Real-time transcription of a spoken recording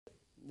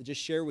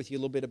just share with you a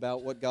little bit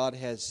about what God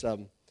has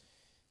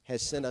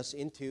sent us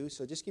into.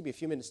 So just give me a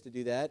few minutes to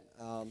do that.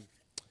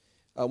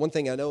 One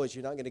thing I know is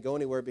you're not going to go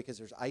anywhere because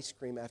there's ice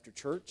cream after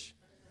church.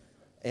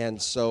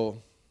 And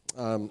so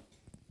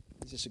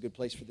is this a good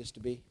place for this to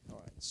be? All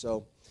right.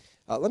 So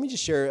let me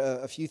just share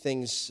a few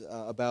things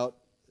about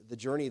the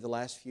journey of the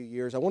last few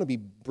years. I want to be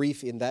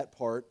brief in that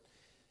part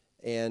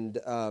and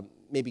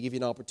maybe give you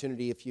an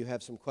opportunity if you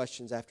have some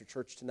questions after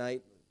church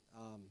tonight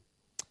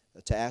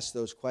to ask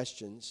those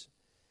questions.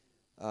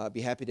 I'd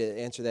be happy to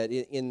answer that.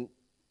 In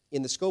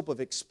the scope of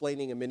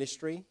explaining a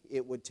ministry,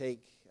 it would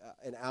take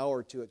an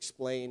hour to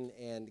explain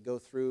and go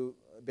through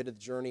a bit of the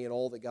journey and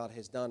all that God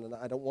has done, and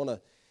I don't want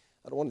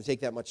to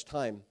take that much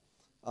time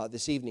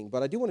this evening.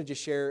 But I do want to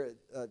just share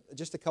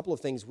just a couple of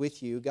things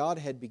with you. God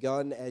had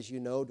begun, as you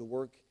know, to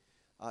work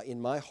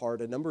in my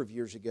heart a number of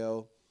years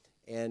ago,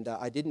 and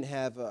I didn't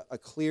have a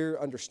clear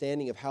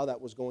understanding of how that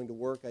was going to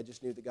work. I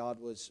just knew that God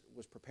was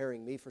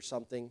preparing me for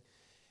something.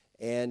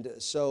 And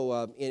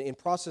so in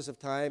process of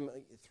time,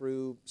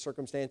 through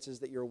circumstances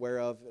that you're aware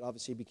of, it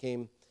obviously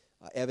became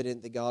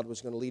evident that God was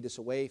going to lead us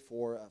away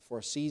for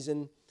a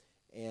season.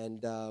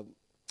 And,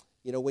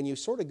 when you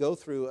sort of go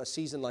through a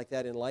season like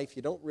that in life,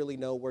 you don't really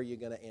know where you're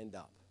going to end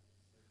up.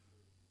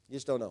 You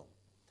just don't know.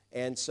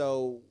 And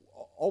so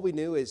all we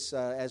knew is,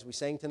 as we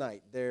sang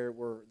tonight, there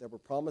were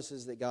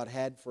promises that God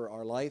had for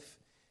our life.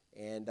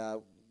 And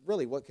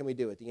really, what can we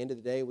do? At the end of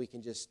the day, we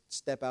can just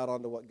step out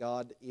onto what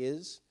God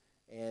is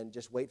and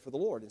just wait for the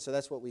Lord. And so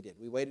that's what we did.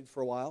 We waited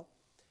for a while,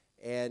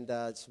 and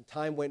some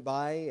time went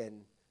by,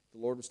 and the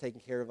Lord was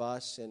taking care of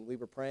us, and we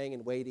were praying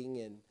and waiting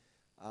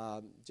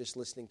and just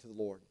listening to the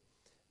Lord.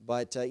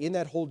 But in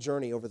that whole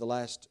journey over the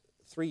last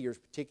 3 years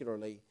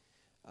particularly,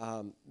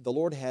 the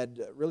Lord had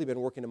really been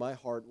working in my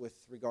heart with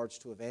regards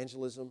to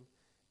evangelism,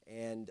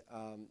 and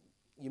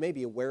you may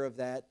be aware of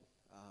that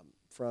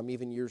from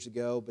even years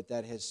ago, but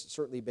that has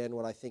certainly been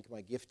what I think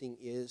my gifting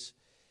is.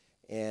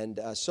 And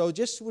so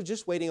we're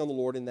just waiting on the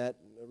Lord in that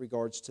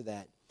regards to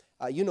that.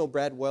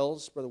 Brad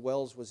Wells. Brother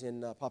Wells was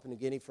in Papua New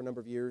Guinea for a number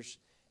of years,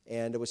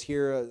 and was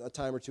here a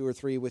time or two or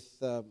three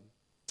with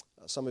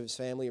some of his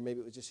family, or maybe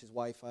it was just his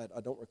wife.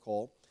 I don't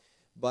recall.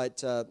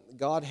 But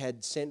God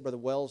had sent Brother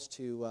Wells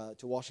to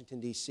Washington,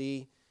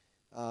 D.C.,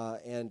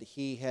 and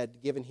he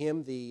had given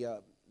him the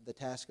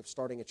task of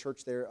starting a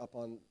church there up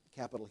on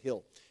Capitol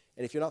Hill.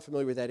 And if you're not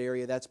familiar with that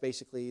area, that's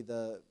basically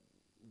the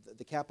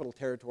Capital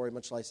Territory,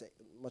 much like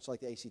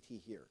the ACT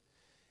here.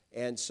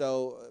 And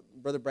so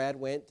Brother Brad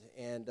went,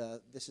 and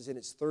this is in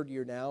its third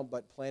year now,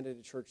 but planted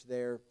a church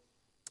there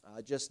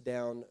just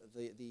down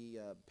the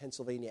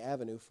Pennsylvania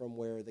Avenue from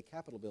where the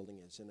Capitol building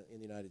is in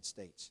the United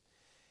States.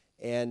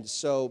 And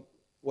so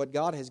what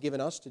God has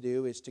given us to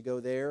do is to go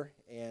there,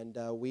 and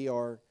we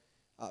are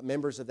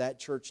members of that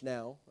church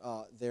now.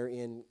 They're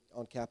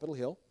on Capitol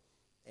Hill,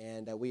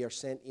 and we are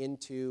sent in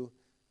to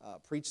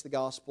preach the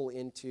gospel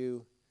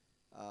into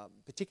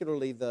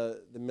particularly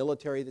the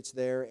military that's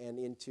there, and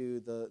into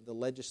the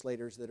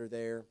legislators that are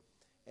there,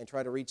 and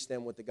try to reach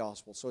them with the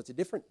gospel. So it's a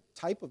different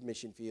type of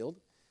mission field.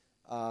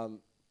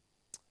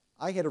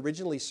 I had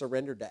originally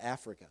surrendered to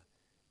Africa,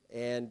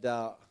 and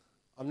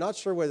I'm not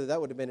sure whether that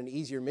would have been an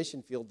easier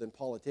mission field than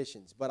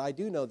politicians, but I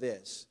do know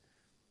this.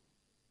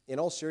 In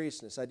all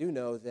seriousness, I do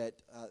know that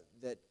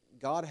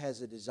God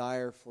has a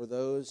desire for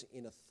those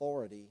in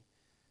authority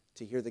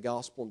to hear the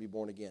gospel and be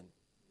born again.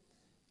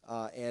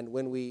 And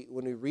when we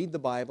read the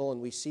Bible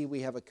and we see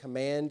we have a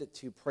command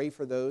to pray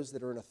for those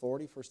that are in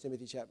authority, 1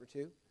 Timothy chapter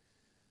 2,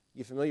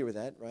 you're familiar with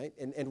that, right?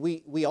 And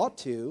we ought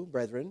to,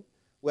 brethren,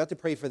 we ought to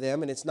pray for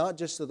them, and it's not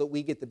just so that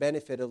we get the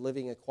benefit of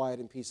living a quiet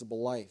and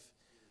peaceable life.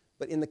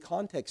 But in the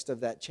context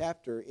of that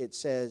chapter, it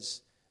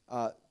says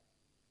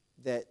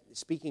that,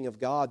 speaking of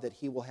God, that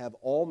He will have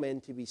all men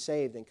to be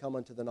saved and come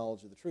unto the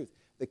knowledge of the truth.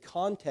 The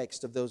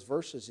context of those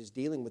verses is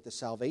dealing with the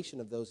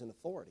salvation of those in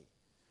authority.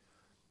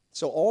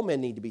 So all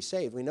men need to be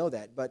saved, we know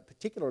that, but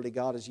particularly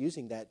God is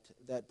using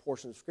that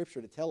portion of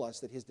Scripture to tell us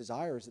that His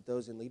desire is that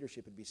those in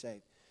leadership would be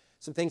saved.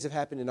 Some things have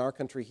happened in our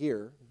country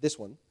here, this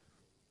one,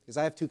 because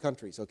I have two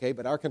countries, okay,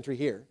 but our country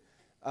here,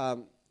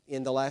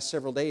 in the last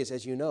several days,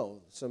 as you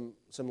know, some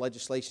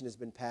legislation has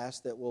been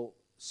passed that will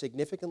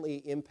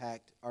significantly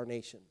impact our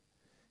nation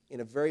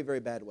in a very,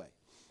 very bad way.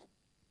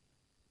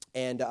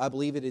 And I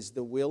believe it is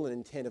the will and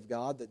intent of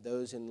God that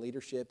those in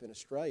leadership in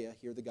Australia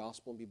hear the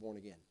gospel and be born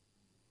again.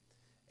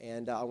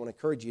 And I want to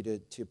encourage you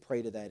to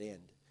pray to that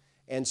end.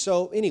 And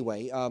so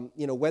anyway,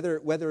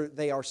 whether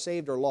they are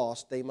saved or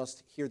lost, they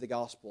must hear the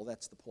gospel.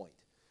 That's the point.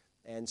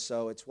 And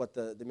so it's what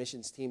the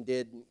missions team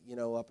did,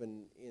 up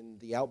in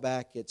the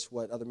Outback. It's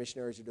what other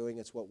missionaries are doing.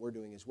 It's what we're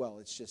doing as well.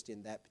 It's just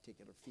in that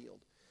particular field.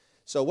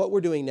 So what we're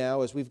doing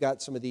now is we've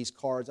got some of these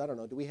cards. I don't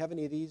know. Do we have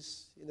any of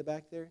these in the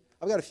back there?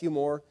 I've got a few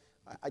more.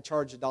 I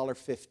charge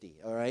 $1.50,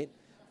 all right,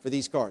 for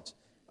these cards.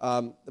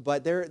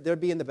 But they'll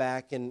be in the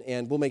back,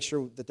 and we'll make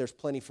sure that there's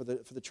plenty for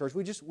the church.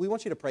 We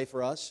want you to pray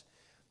for us.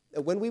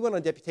 When we went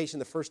on deputation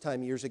the first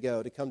time years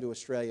ago to come to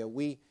Australia,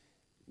 we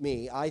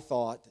I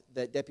thought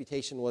that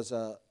deputation was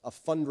a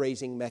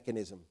fundraising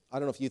mechanism. I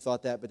don't know if you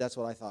thought that, but that's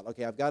what I thought.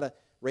 Okay, I've got to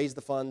raise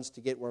the funds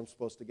to get where I'm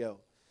supposed to go.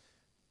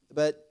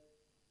 But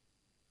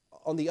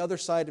on the other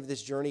side of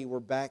this journey, we're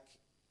back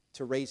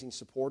to raising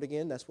support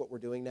again. That's what we're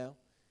doing now.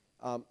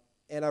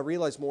 And I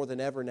realize more than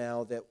ever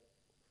now that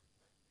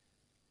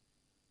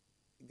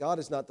God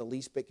is not the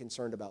least bit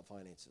concerned about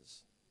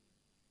finances.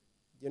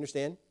 Do you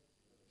understand?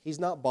 He's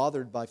not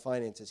bothered by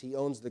finances. He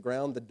owns the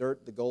ground, the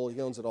dirt, the gold.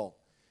 He owns it all.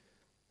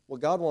 What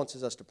God wants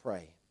is us to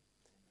pray.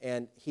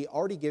 And He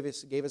already gave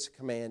us a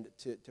command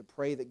to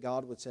pray that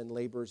God would send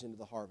laborers into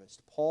the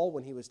harvest. Paul,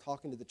 when he was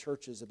talking to the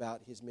churches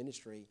about his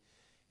ministry,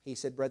 he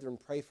said, brethren,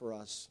 pray for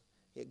us.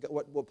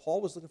 What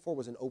Paul was looking for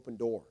was an open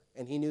door.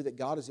 And he knew that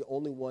God is the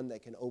only one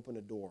that can open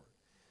a door.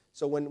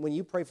 So when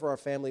you pray for our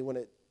family,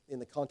 in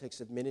the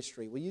context of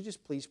ministry, will you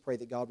just please pray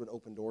that God would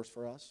open doors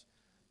for us?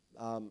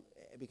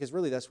 Because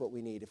really that's what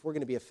we need. If we're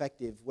going to be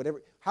effective,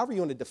 however you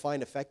want to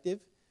define effective,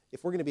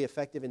 if we're going to be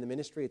effective in the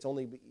ministry, it's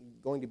only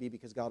going to be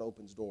because God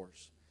opens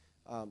doors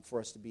for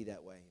us to be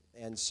that way.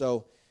 And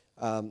so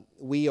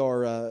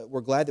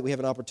we're glad that we have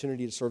an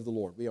opportunity to serve the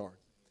Lord. We are.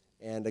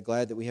 And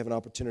glad that we have an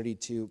opportunity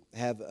to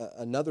have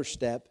another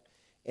step.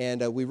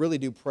 And we really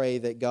do pray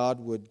that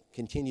God would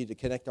continue to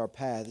connect our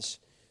paths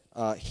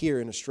here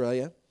in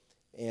Australia.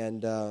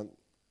 And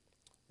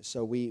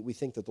so we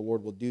think that the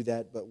Lord will do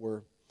that, but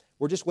we're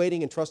just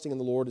waiting and trusting in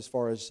the Lord as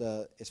far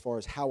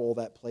as how all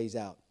that plays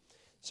out.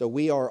 So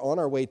we are on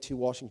our way to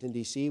Washington,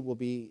 D.C. We'll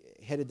be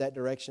headed that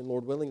direction,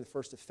 Lord willing, the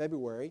 1st of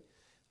February.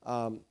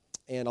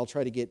 And I'll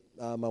try to get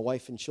my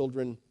wife and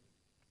children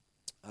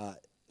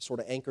sort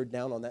of anchored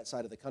down on that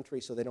side of the country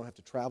so they don't have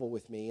to travel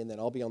with me. And then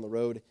I'll be on the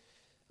road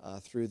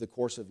through the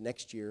course of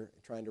next year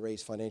trying to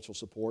raise financial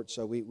support.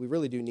 So we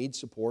really do need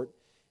support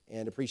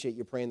and appreciate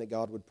you praying that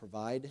God would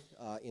provide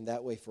in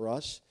that way for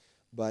us.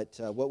 But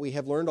what we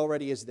have learned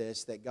already is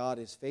this, that God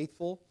is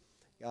faithful.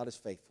 God is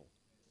faithful.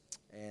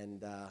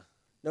 And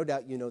no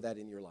doubt you know that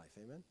in your life.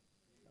 Amen?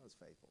 God is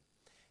faithful.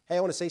 Hey, I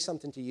want to say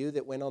something to you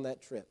that went on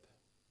that trip.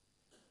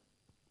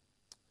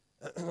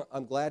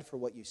 I'm glad for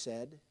what you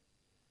said.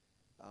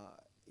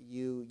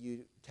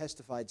 You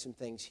testified some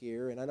things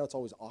here, and I know it's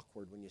always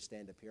awkward when you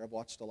stand up here. I've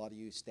watched a lot of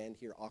you stand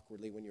here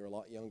awkwardly when you were a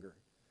lot younger.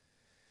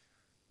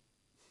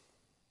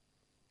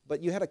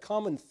 But you had a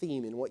common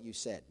theme in what you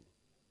said.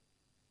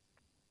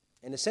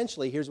 And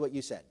essentially, here's what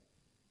you said.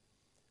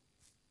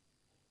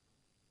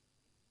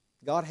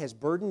 God has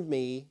burdened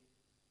me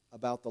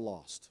about the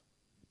lost.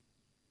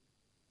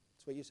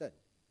 That's what you said.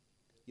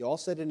 You all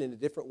said it in a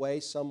different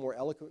way, some more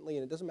eloquently,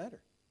 and it doesn't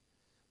matter.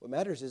 What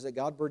matters is that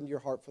God burdened your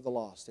heart for the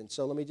lost. And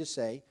so let me just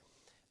say,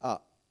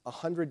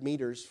 100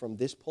 meters from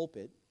this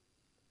pulpit,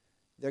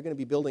 they're going to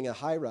be building a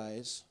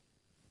high-rise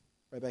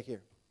right back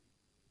here.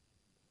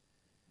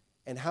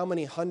 And how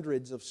many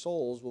hundreds of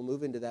souls will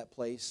move into that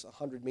place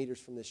 100 meters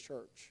from this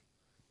church?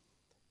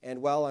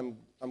 And while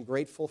I'm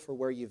grateful for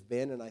where you've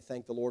been, and I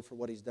thank the Lord for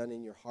what He's done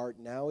in your heart,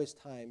 now is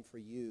time for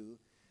you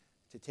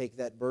to take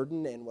that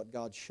burden and what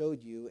God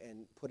showed you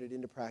and put it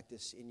into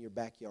practice in your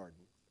backyard.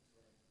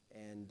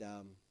 And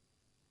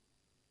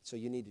so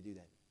you need to do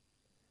that.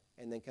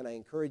 And then can I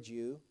encourage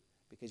you,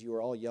 because you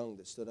are all young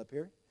that stood up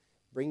here,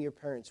 bring your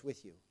parents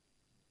with you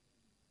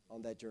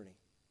on that journey.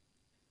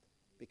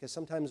 Because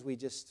sometimes we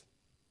kind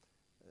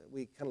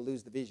of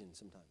lose the vision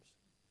sometimes.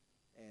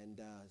 And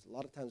a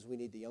lot of times we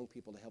need the young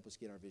people to help us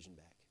get our vision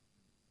back.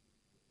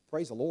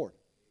 Praise the Lord.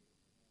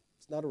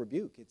 It's not a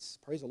rebuke. It's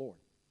praise the Lord.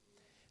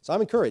 So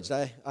I'm encouraged.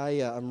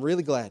 I'm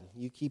really glad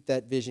you keep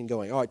that vision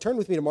going. All right, turn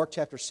with me to Mark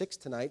chapter 6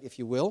 tonight, if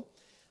you will.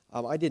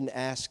 I didn't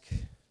ask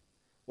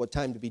what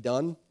time to be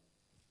done.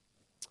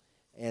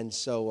 And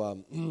so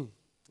I'm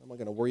not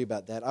going to worry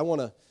about that. I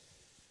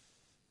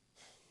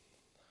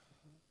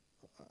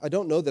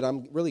don't know that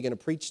I'm really going to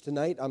preach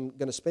tonight. I'm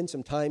going to spend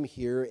some time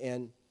here.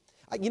 And,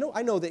 I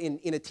know that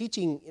in a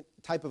teaching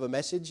type of a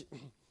message,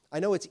 I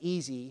know it's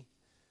easy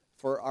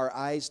for our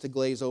eyes to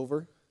glaze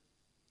over,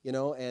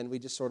 and we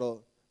just sort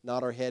of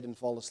nod our head and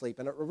fall asleep.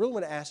 And I really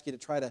want to ask you to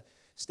try to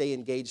stay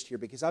engaged here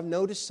because I've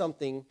noticed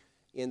something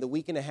in the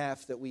week and a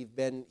half that we've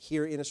been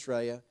here in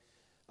Australia.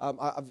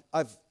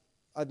 I've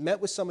met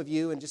with some of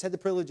you and just had the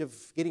privilege of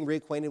getting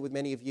reacquainted with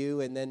many of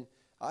you, and then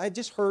I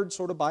just heard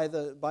sort of by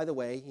the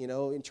way,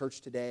 in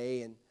church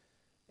today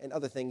and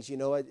other things,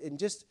 and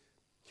just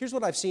here's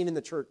what I've seen in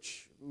the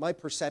church. My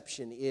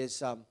perception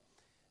is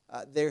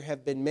there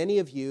have been many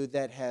of you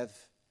that have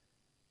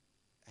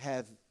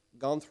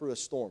gone through a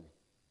storm.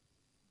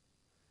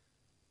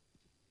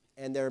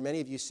 And there are many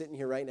of you sitting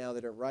here right now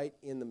that are right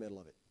in the middle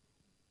of it.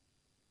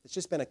 It's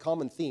just been a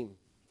common theme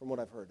from what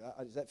I've heard.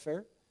 Is that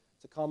fair?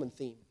 It's a common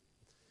theme.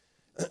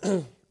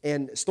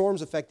 And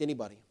storms affect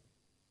anybody.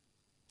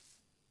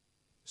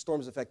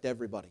 Storms affect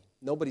everybody.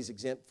 Nobody's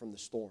exempt from the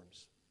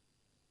storms.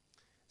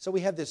 So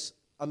we have this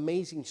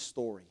amazing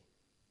story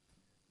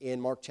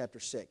in Mark chapter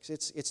 6.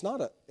 It's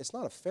not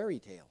a fairy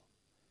tale.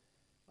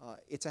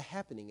 It's a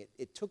happening.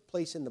 It took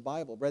place in the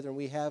Bible. Brethren,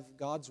 we have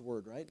God's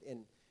word, right?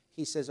 And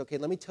He says, okay,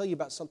 let me tell you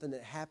about something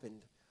that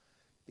happened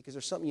because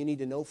there's something you need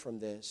to know from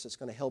this that's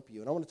going to help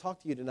you. And I want to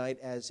talk to you tonight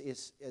as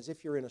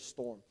if you're in a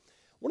storm.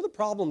 One of the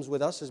problems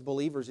with us as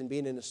believers in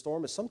being in a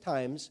storm is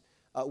sometimes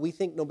we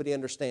think nobody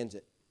understands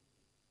it.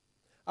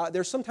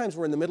 There's sometimes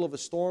we're in the middle of a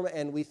storm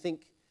and we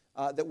think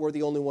that we're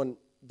the only one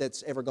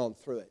that's ever gone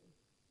through it.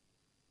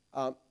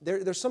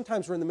 There's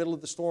sometimes we're in the middle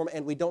of the storm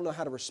and we don't know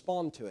how to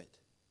respond to it.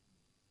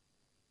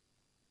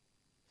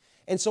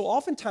 And so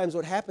oftentimes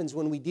what happens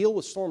when we deal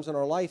with storms in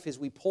our life is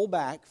we pull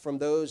back from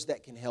those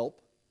that can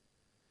help.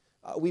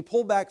 We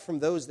pull back from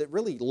those that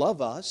really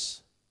love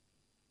us,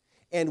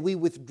 and we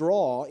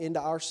withdraw into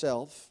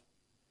ourselves,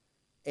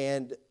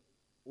 and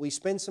we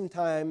spend some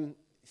time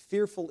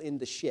fearful in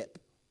the ship.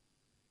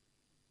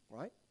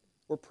 Right?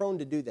 We're prone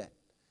to do that.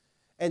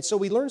 And so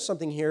we learn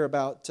something here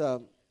about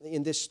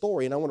in this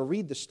story, and I want to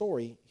read the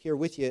story here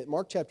with you.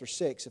 Mark chapter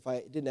 6, if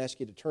I didn't ask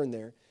you to turn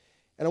there.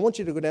 And I want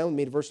you to go down with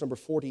me to verse number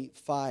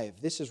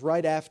 45. This is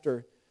right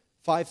after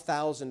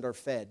 5,000 are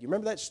fed. You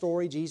remember that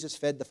story? Jesus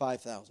fed the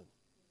 5,000.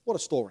 What a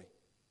story.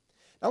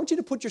 Now, I want you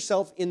to put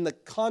yourself in the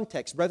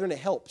context. Brethren, it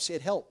helps.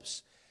 It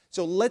helps.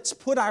 So let's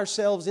put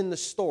ourselves in the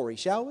story,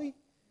 shall we?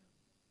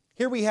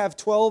 Here we have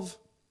 12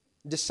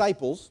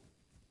 disciples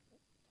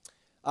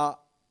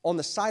on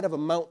the side of a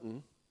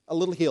mountain, a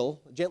little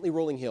hill, a gently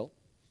rolling hill.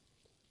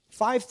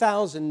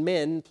 5,000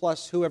 men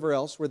plus whoever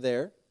else were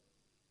there,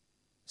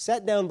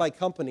 sat down by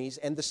companies,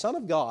 and the Son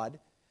of God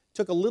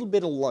took a little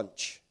bit of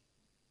lunch,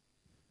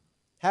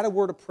 had a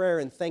word of prayer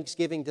and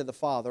thanksgiving to the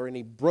Father, and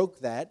he broke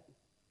that,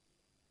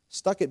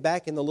 stuck it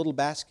back in the little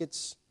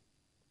baskets,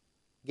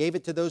 gave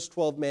it to those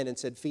 12 men and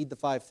said, feed the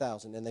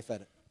 5,000, and they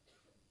fed it.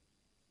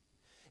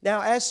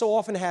 Now, as so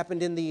often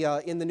happened in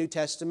the New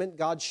Testament,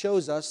 God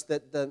shows us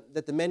that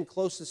the men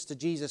closest to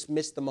Jesus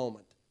missed the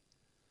moment.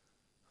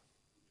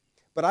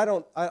 But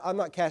I'm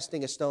not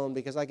casting a stone,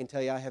 because I can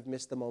tell you I have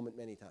missed the moment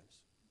many times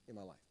in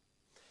my life.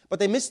 But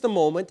they missed the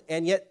moment,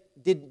 and yet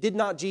did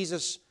not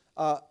Jesus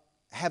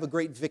have a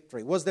great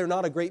victory? Was there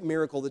not a great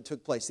miracle that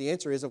took place? The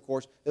answer is, of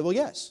course, well,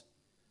 yes.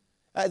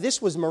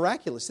 This was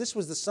miraculous. This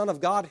was the Son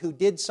of God who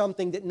did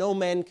something that no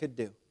man could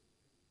do.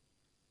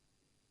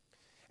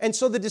 And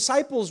so the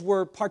disciples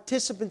were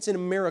participants in a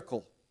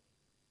miracle.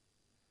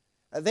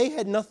 They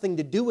had nothing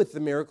to do with the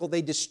miracle.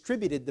 They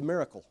distributed the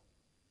miracle.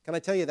 Can I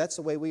tell you that's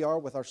the way we are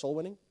with our soul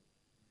winning?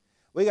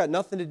 We got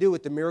nothing to do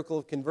with the miracle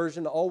of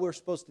conversion. All we're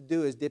supposed to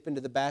do is dip into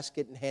the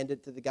basket and hand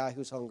it to the guy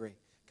who's hungry.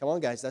 Come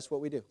on, guys, that's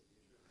what we do.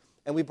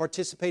 And we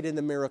participate in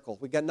the miracle.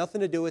 We got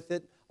nothing to do with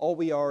it. All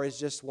we are is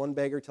just one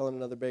beggar telling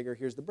another beggar,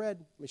 here's the bread.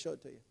 Let me show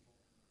it to you.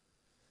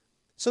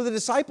 So the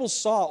disciples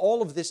saw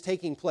all of this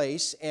taking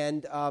place,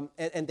 and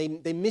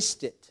they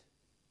missed it.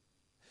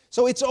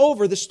 So it's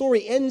over. The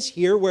story ends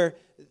here where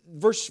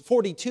verse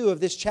 42 of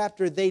this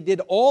chapter, they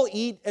did all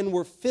eat and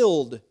were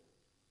filled.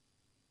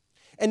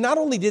 And not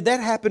only did that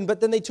happen, but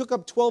then they took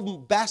up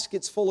 12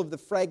 baskets full of the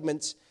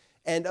fragments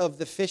and of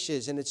the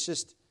fishes. And it's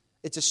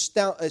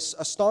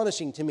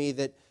astonishing to me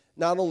that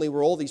not only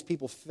were all these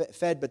people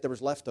fed, but there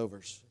was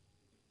leftovers.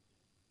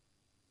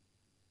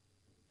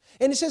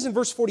 And it says in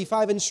verse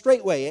 45, and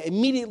straightway,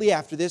 immediately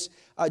after this,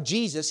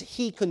 Jesus,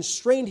 he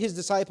constrained his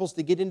disciples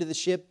to get into the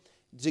ship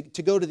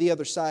to go to the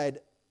other side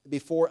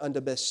before unto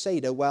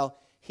Bethsaida, while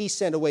he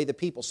sent away the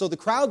people. So the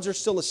crowds are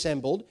still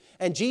assembled,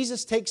 and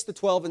Jesus takes the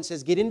 12 and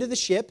says, get into the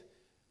ship.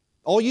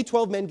 All you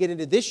 12 men get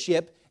into this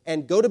ship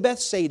and go to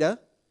Bethsaida,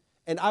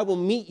 and I will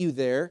meet you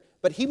there.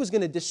 But he was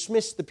going to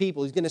dismiss the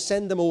people. He's going to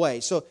send them away.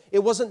 So it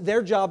wasn't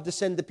their job to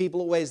send the people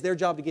away. It's their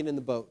job to get in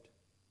the boat.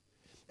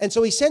 And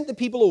so he sent the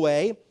people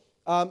away,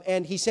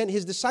 and he sent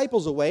his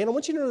disciples away. And I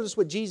want you to notice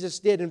what Jesus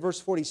did in verse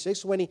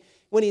 46. When he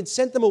had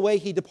sent them away,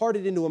 he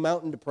departed into a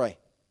mountain to pray.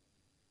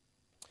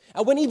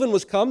 When even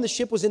was come, the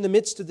ship was in the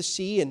midst of the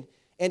sea,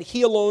 and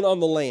he alone on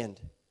the land.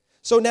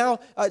 So now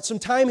some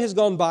time has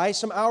gone by,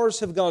 some hours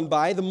have gone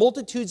by. The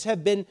multitudes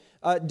have been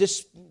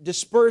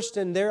dispersed,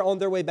 and they're on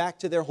their way back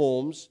to their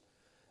homes.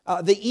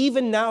 The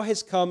even now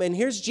has come, and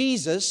here's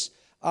Jesus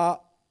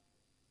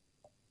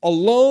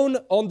alone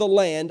on the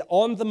land,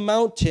 on the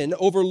mountain,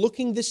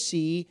 overlooking the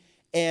sea,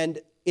 and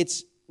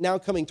it's now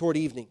coming toward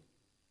evening.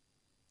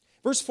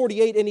 Verse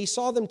 48, and he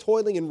saw them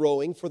toiling and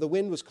rowing, for the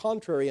wind was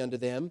contrary unto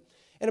them.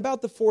 And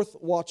about the fourth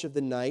watch of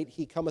the night,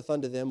 he cometh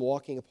unto them,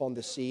 walking upon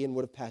the sea, and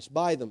would have passed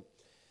by them.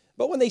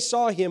 But when they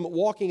saw him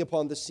walking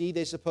upon the sea,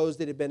 they supposed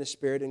it had been a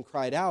spirit, and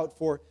cried out,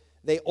 for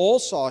they all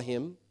saw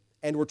him,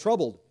 and were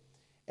troubled.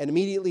 And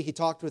immediately he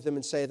talked with them,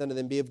 and saith unto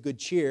them, be of good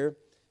cheer,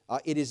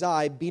 it is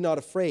I, be not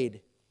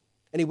afraid.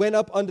 And he went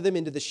up unto them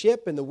into the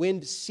ship, and the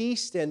wind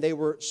ceased, and they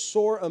were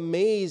sore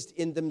amazed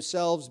in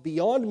themselves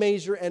beyond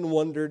measure, and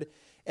wondered,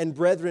 and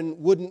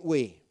brethren, wouldn't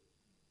we?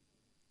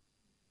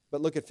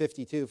 But look at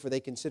 52, for they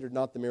considered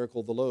not the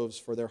miracle of the loaves,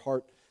 for their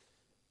heart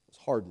was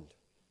hardened.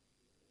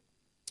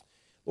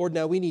 Lord,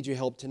 now we need your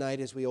help tonight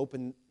as we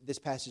open this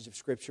passage of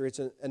Scripture. It's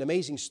an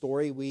amazing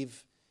story.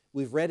 We've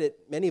read it,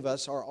 many of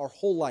us, our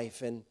whole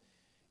life, and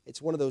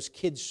it's one of those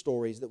kids'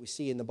 stories that we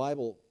see in the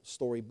Bible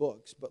story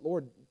books. But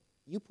Lord,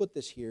 you put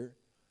this here,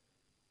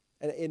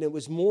 and it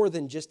was more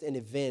than just an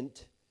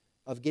event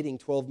of getting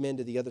 12 men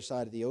to the other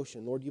side of the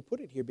ocean. Lord, you put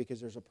it here because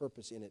there's a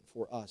purpose in it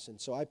for us. And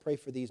so I pray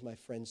for these, my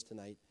friends,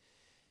 tonight,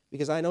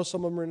 because I know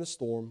some of them are in a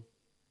storm.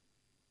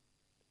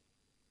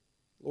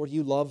 Lord,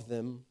 you love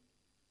them,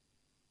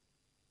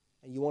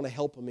 and you want to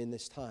help them in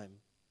this time.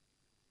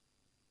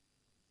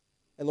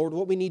 And Lord,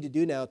 what we need to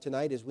do now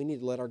tonight is we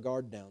need to let our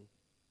guard down.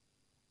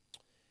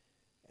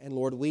 And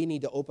Lord, we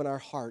need to open our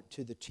heart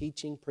to the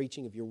teaching,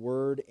 preaching of your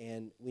word,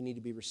 and we need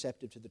to be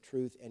receptive to the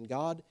truth. And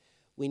God,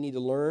 we need to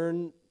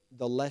learn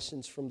the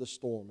lessons from the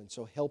storm. And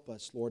so help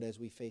us, Lord, as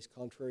we face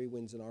contrary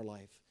winds in our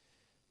life,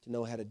 to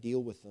know how to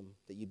deal with them,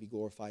 that you be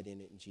glorified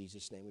in it. In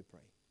Jesus' name we pray.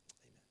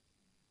 Amen.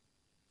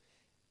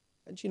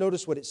 And you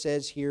notice what it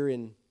says here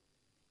in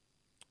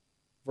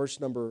verse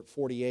number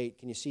 48.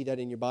 Can you see that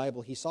in your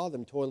Bible? He saw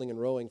them toiling and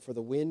rowing, for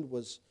the wind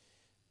was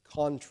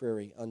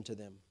contrary unto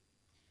them.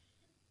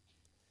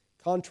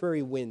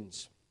 Contrary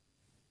winds.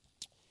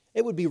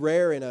 It would be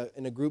rare in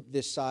a group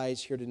this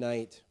size here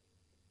tonight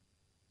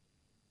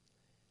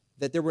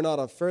that there were not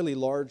a fairly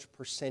large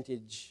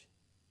percentage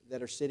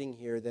that are sitting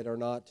here that are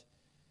not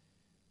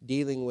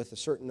dealing with a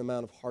certain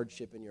amount of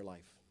hardship in your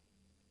life.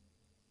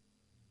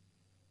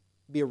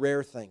 It'd be a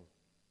rare thing.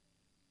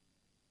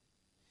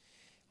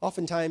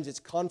 Oftentimes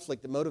it's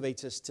conflict that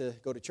motivates us to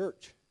go to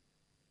church.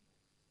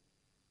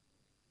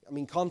 I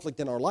mean, conflict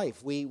in our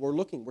life. We're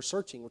looking, we're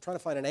searching, we're trying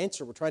to find an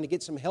answer, we're trying to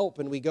get some help,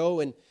 and we go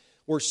and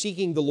we're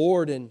seeking the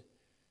Lord, and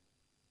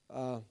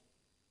well,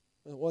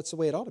 that's the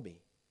way it ought to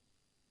be.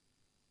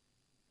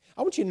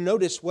 I want you to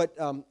notice what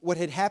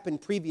had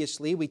happened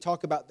previously. We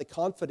talk about the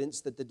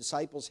confidence that the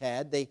disciples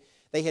had. They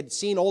had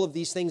seen all of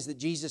these things that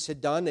Jesus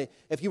had done.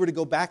 If you were to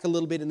go back a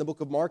little bit in the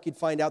book of Mark, you'd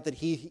find out that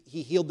he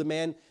healed the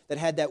man that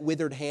had that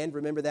withered hand.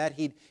 Remember that?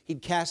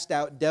 He'd cast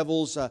out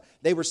devils.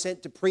 They were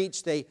sent to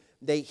preach.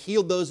 They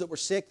healed those that were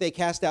sick. They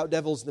cast out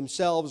devils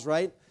themselves,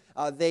 right?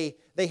 They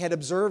had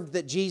observed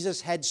that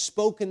Jesus had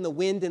spoken the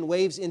wind and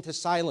waves into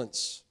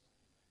silence.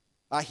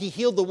 He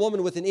healed the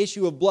woman with an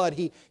issue of blood.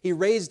 He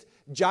raised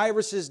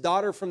Jairus'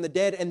 daughter from the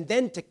dead, and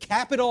then to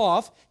cap it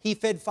off, he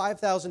fed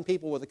 5,000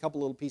 people with a couple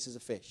little pieces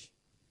of fish.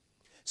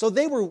 So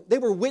they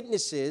were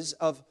witnesses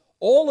of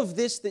all of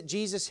this that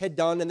Jesus had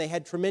done, and they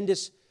had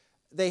tremendous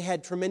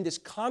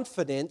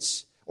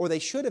confidence, or they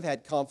should have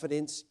had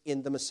confidence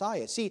in the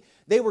Messiah. See,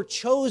 they were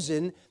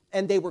chosen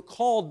and they were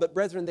called, but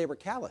brethren, they were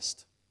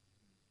calloused.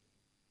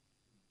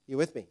 You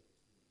with me?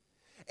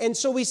 And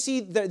so we see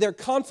their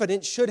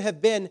confidence should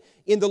have been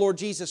in the Lord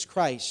Jesus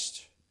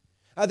Christ.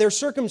 Their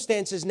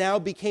circumstances now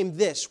became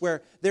this,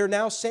 where they're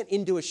now sent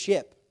into a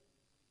ship.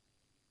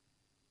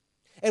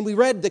 And we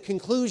read the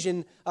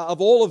conclusion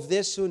of all of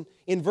this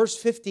in verse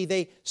 50.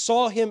 They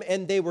saw him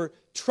and they were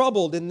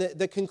troubled. And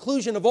the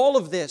conclusion of all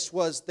of this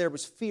was there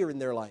was fear in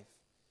their life.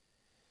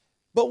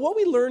 But what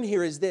we learn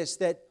here is this,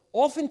 that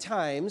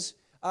oftentimes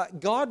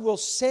God will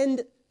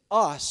send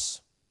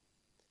us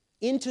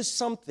into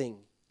something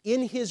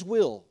in His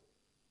will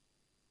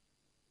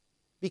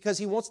because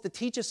He wants to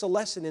teach us a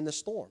lesson in the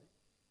storm.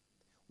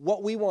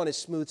 What we want is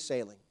smooth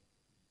sailing.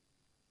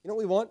 You know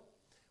what we want?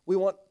 We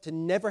want to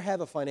never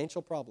have a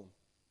financial problem.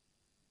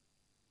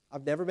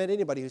 I've never met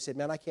anybody who said,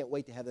 man, I can't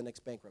wait to have the next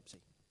bankruptcy.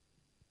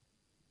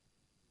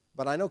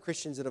 But I know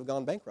Christians that have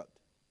gone bankrupt.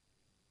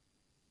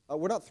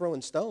 We're not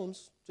throwing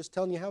stones, just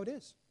telling you how it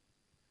is.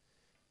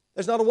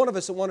 There's not a one of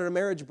us that wanted a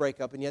marriage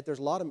breakup, and yet there's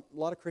a lot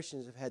of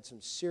Christians that have had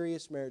some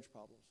serious marriage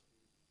problems.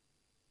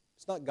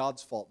 It's not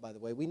God's fault, by the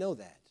way. We know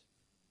that.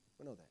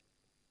 We know that.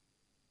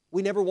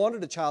 We never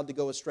wanted a child to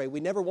go astray. We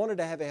never wanted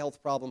to have a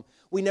health problem.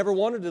 We never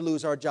wanted to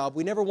lose our job.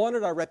 We never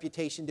wanted our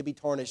reputation to be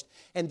tarnished.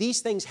 And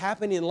these things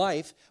happen in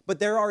life, but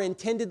there are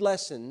intended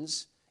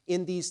lessons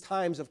in these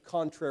times of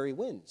contrary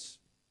winds.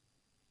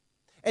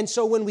 And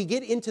so when we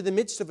get into the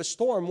midst of a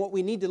storm, what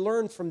we need to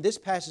learn from this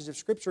passage of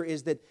Scripture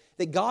is that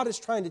God is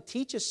trying to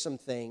teach us some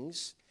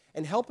things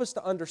and help us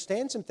to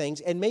understand some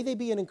things, and may they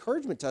be an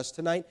encouragement to us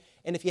tonight.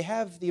 And if you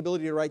have the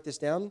ability to write this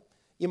down,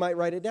 you might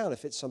write it down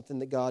if it's something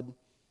that God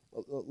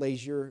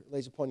lays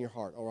upon your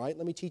heart. All right,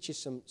 let me teach you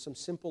some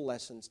simple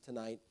lessons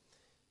tonight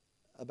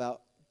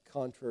about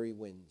contrary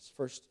winds.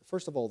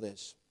 First of all,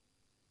 this: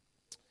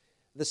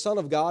 the Son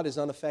of God is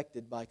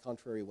unaffected by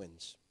contrary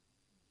winds.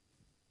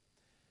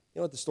 You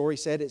know what the story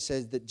said? It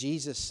says that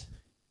Jesus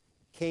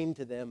came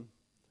to them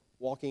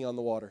walking on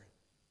the water.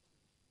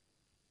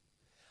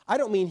 I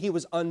don't mean He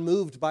was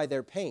unmoved by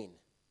their pain,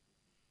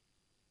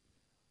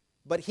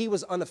 but He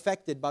was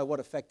unaffected by what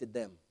affected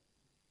them.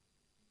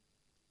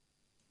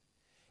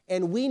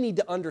 And we need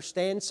to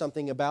understand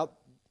something about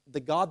the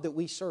God that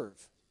we serve.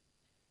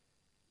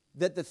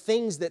 That the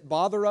things that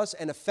bother us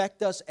and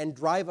affect us and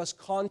drive us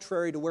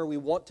contrary to where we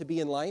want to be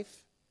in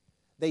life,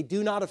 they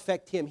do not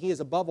affect Him. He is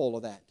above all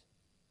of that.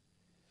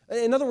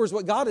 In other words,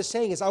 what God is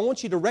saying is, I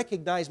want you to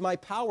recognize my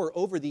power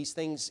over these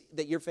things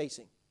that you're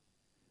facing.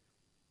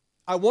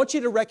 I want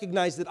you to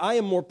recognize that I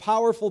am more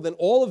powerful than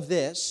all of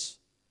this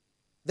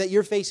that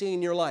you're facing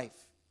in your life.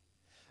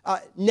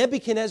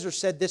 Nebuchadnezzar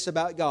said this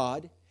about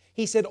God.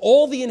 He said,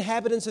 all the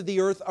inhabitants of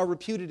the earth are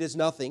reputed as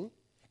nothing,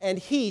 And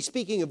he,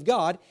 speaking of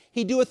God,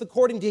 he doeth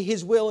according to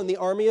his will in the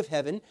army of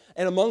heaven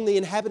and among the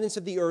inhabitants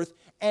of the earth,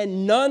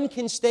 and none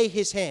can stay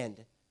his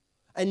hand,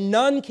 and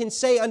none can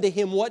say unto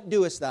him, What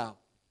doest thou?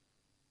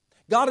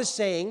 God is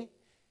saying,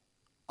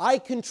 I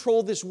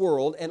control this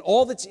world and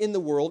all that's in the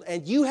world,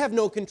 and you have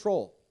no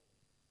control.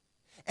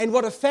 And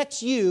what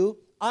affects you,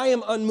 I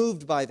am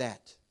unmoved by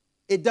that.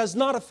 It does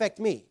not affect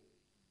me.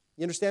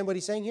 You understand what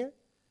he's saying here?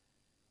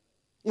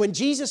 When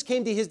Jesus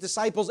came to his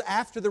disciples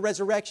after the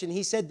resurrection,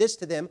 he said this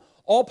to them,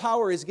 All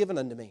power is given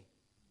unto me.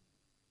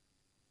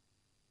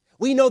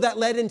 We know that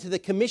led into the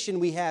commission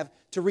we have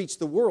to reach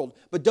the world,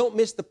 but don't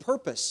miss the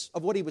purpose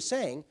of what he was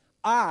saying.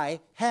 I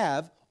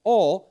have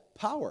all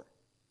power.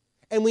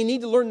 And we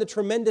need to learn the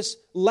tremendous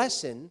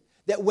lesson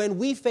that when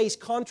we face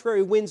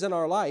contrary winds in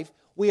our life,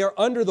 we are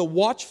under the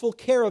watchful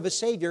care of a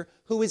Savior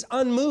who is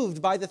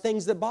unmoved by the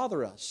things that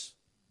bother us.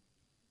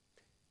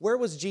 Where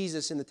was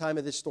Jesus in the time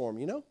of this storm?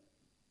 You know?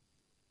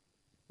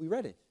 We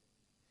read it.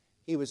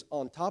 He was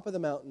on top of the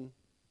mountain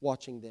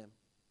watching them.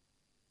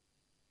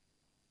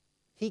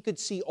 He could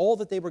see all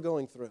that they were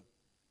going through.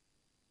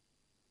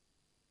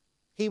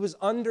 They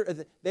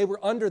were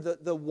under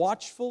the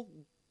watchful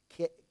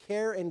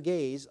care and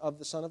gaze of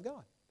the Son of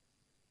God.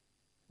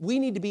 We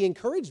need to be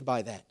encouraged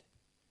by that.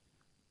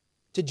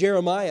 To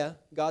Jeremiah,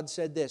 God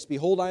said this,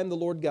 Behold, I am the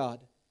Lord God,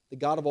 the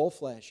God of all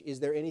flesh. Is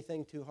there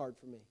anything too hard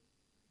for me?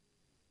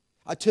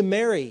 To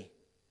Mary,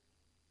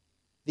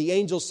 the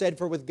angel said,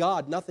 For with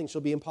God nothing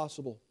shall be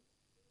impossible.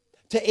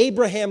 To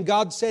Abraham,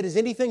 God said, Is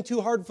anything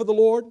too hard for the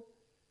Lord?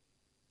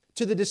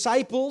 To the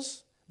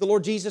disciples, the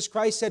Lord Jesus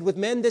Christ said, With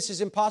men this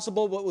is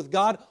impossible, but with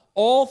God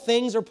all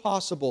things are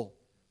possible.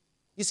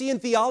 You see, in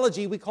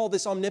theology, we call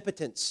this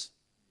omnipotence.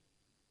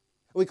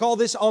 We call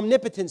this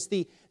omnipotence,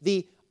 the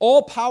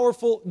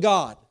all-powerful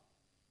God.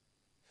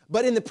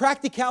 But in the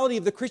practicality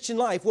of the Christian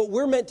life, what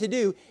we're meant to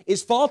do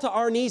is fall to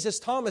our knees as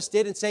Thomas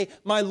did and say,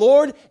 My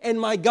Lord and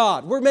my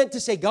God. We're meant to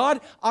say,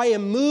 God, I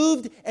am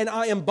moved and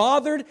I am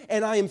bothered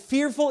and I am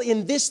fearful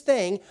in this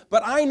thing,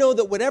 but I know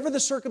that whatever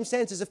the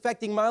circumstances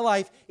affecting my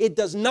life, it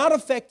does not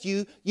affect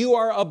you. You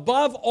are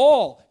above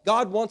all.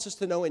 God wants us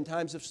to know in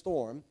times of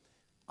storm,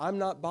 I'm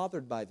not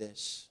bothered by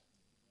this.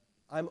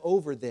 I'm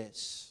over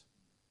this.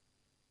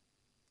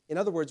 In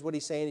other words, what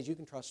he's saying is, you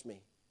can trust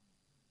me.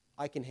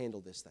 I can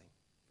handle this thing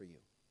for you.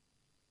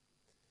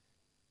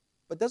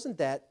 But doesn't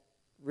that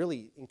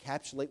really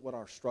encapsulate what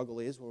our struggle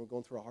is when we're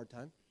going through a hard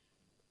time?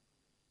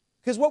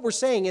 Because what we're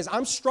saying is,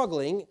 I'm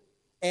struggling,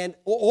 and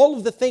all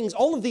of the things,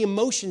 all of the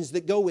emotions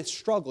that go with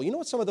struggle, you know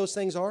what some of those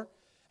things are?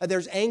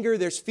 There's anger,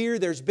 there's fear,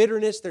 there's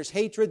bitterness, there's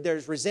hatred,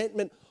 there's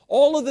resentment,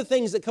 all of the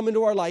things that come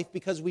into our life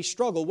because we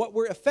struggle. What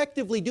we're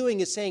effectively doing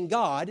is saying,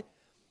 God,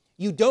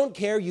 you don't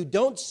care, you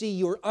don't see,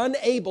 you're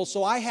unable,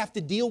 so I have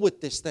to deal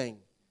with this thing.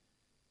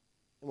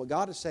 And what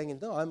God is saying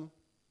is, no,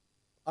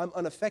 I'm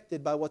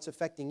unaffected by what's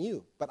affecting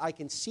you, but I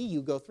can see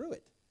you go through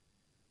it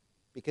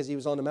because he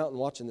was on the mountain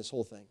watching this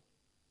whole thing.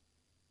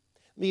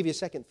 Let me give you a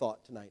second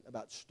thought tonight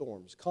about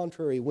storms,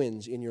 contrary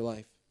winds in your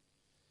life.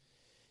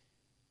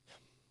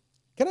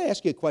 Can I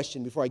ask you a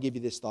question before I give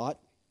you this thought?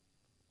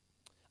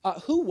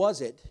 Who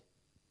was it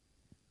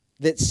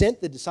that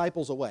sent the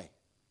disciples away?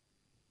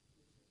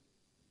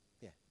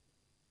 Yeah.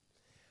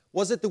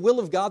 Was it the will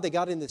of God they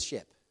got in the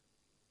ship?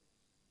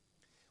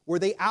 Were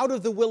they out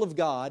of the will of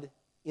God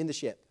in the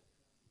ship?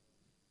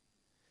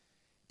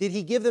 Did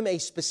he give them a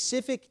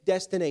specific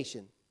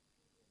destination?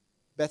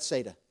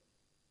 Bethsaida.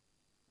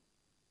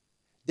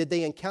 Did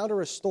they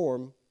encounter a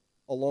storm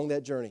along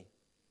that journey?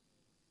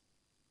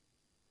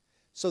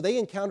 So they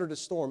encountered a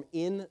storm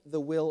in the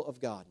will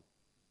of God.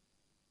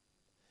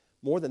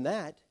 More than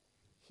that,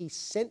 he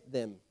sent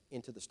them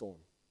into the storm.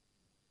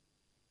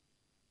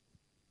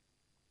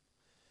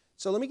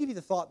 So let me give you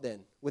the thought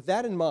then. With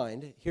that in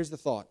mind, here's the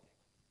thought.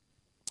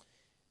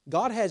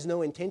 God has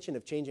no intention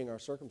of changing our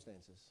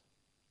circumstances.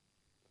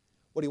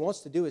 What he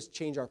wants to do is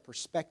change our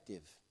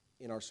perspective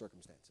in our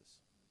circumstances.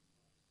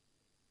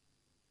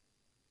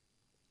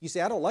 You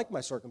say, I don't like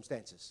my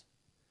circumstances.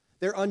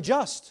 They're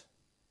unjust.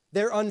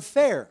 They're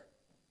unfair.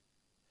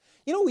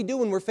 You know what we do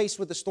when we're faced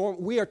with a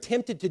storm? We are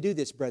tempted to do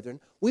this, brethren.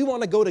 We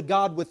want to go to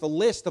God with a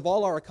list of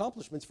all our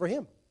accomplishments for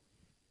him.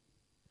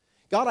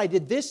 God, I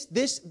did this,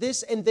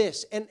 and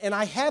this, and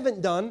I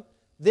haven't done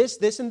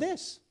this, and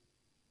this.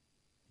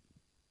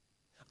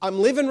 I'm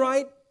living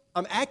right.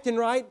 I'm acting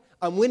right.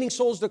 I'm winning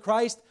souls to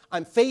Christ.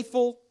 I'm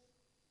faithful.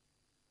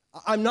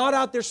 I'm not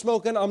out there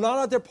smoking. I'm not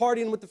out there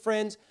partying with the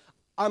friends.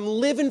 I'm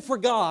living for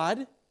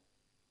God.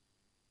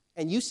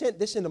 And you sent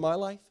this into my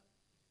life?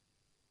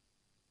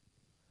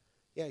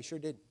 Yeah, I sure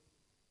did.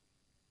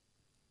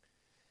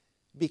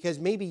 Because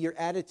maybe your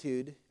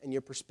attitude and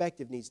your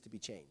perspective needs to be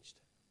changed.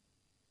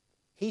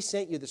 He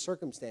sent you the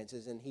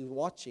circumstances, and he's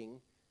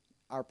watching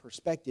our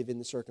perspective in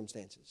the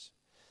circumstances.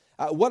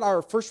 What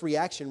our first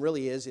reaction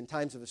really is in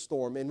times of a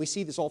storm, and we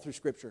see this all through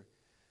Scripture.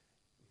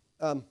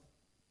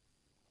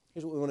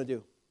 Here's what we want to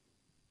do.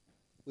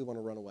 We want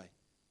to run away.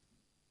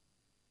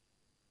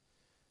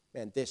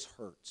 Man, this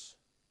hurts.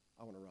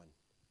 I want to run.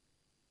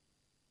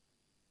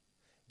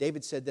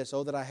 David said this,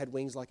 "Oh, that I had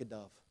wings like a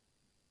dove,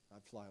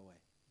 I'd fly away."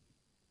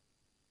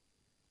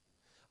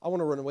 I want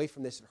to run away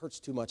from this. It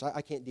hurts too much.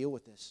 I can't deal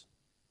with this.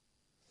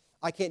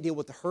 I can't deal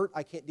with the hurt.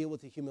 I can't deal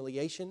with the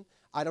humiliation.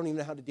 I don't even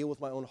know how to deal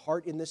with my own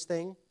heart in this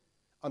thing.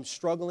 I'm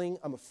struggling.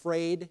 I'm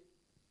afraid.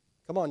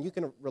 Come on, you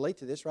can relate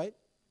to this, right?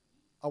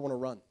 I want to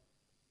run.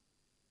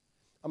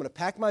 I'm going to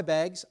pack my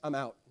bags. I'm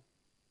out.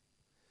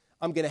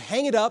 I'm going to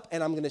hang it up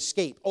and I'm going to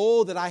escape.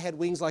 Oh, that I had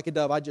wings like a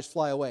dove. I'd just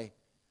fly away.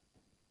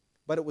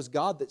 But it was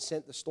God that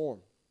sent the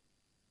storm.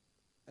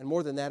 And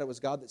more than that, it was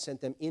God that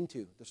sent them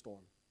into the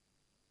storm.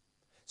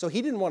 So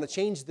he didn't want to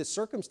change the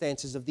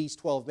circumstances of these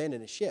 12 men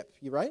in a ship.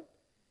 You right?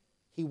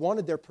 He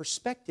wanted their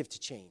perspective to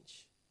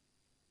change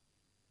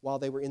while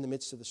they were in the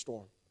midst of the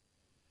storm.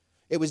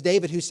 It was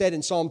David who said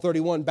in Psalm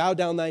 31, "Bow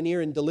down thine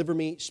ear and deliver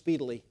me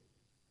speedily."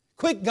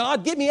 Quick,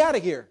 God, get me out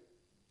of here.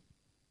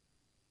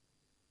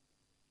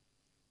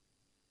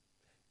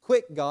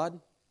 Quick,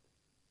 God,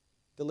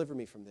 deliver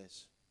me from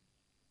this.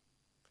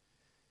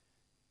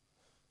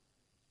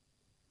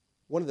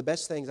 One of the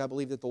best things I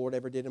believe that the Lord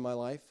ever did in my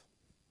life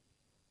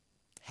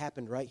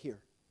happened right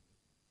here.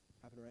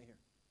 Happened right here.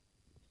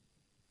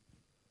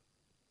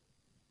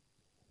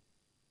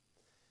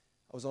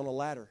 I was on a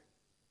ladder,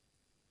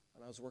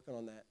 and I was working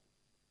on that.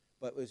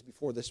 But it was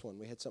before this one.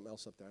 We had something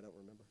else up there. I don't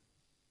remember.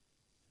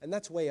 And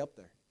that's way up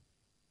there.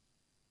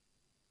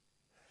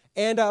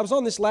 And I was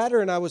on this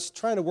ladder, and I was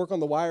trying to work on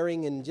the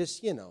wiring and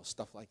just,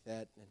 stuff like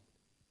that. And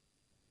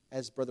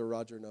as Brother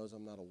Roger knows,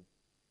 I'm not an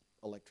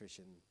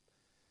electrician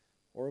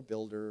or a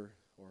builder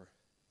or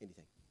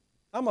anything.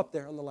 I'm up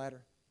there on the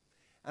ladder.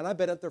 And I've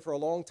been up there for a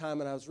long time,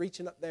 and I was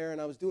reaching up there,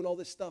 and I was doing all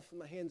this stuff with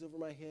my hands over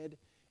my head,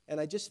 and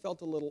I just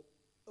felt a little,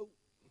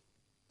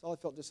 that's all I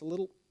felt, just a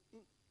little,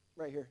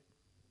 right here.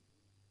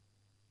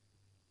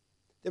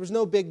 There was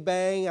no big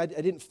bang. I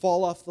didn't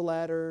fall off the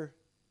ladder.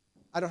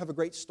 I don't have a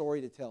great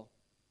story to tell.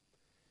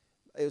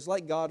 It was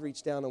like God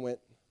reached down and went,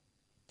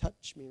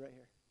 touch me right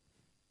here.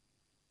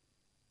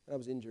 And I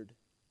was injured.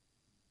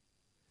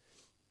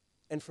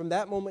 And from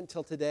that moment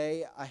till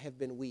today, I have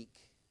been weak.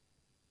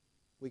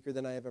 Weaker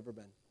than I have ever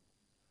been.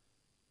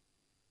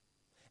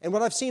 And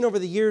what I've seen over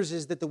the years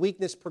is that the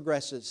weakness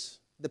progresses.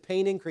 The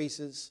pain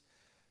increases.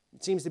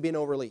 It seems to be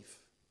no relief.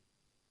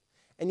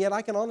 And yet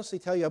I can honestly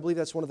tell you, I believe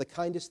that's one of the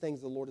kindest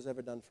things the Lord has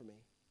ever done for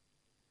me.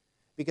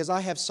 Because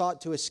I have sought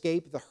to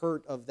escape the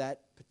hurt of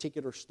that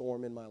particular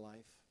storm in my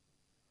life.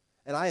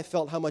 And I have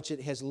felt how much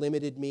it has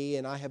limited me,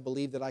 and I have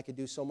believed that I could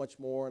do so much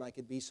more, and I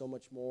could be so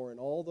much more, and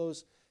all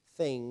those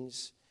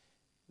things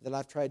that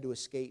I've tried to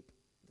escape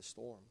the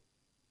storm.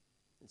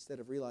 Instead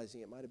of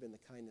realizing it might have been the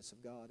kindness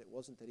of God. It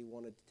wasn't that He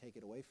wanted to take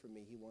it away from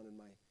me. He wanted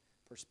my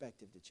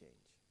perspective to change.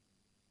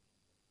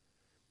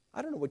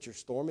 I don't know what your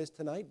storm is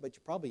tonight, but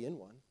you're probably in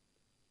one.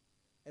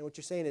 And what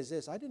you're saying is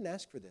this: I didn't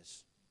ask for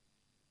this.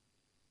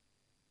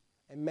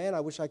 And man,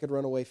 I wish I could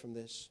run away from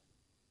this.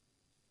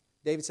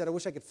 David said, I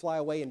wish I could fly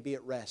away and be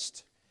at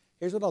rest.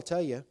 Here's what I'll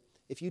tell you.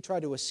 If you try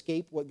to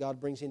escape what God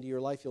brings into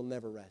your life, you'll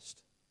never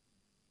rest.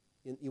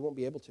 You won't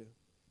be able to.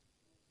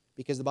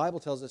 Because the Bible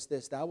tells us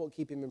this: thou wilt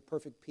keep him in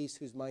perfect peace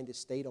whose mind is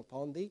stayed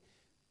upon thee,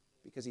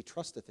 because he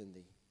trusteth in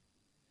thee.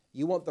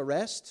 You want the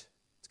rest?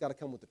 It's got to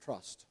come with the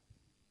trust.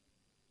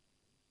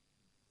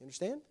 You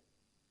understand?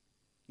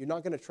 You're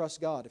not going to trust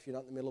God if you're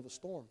not in the middle of a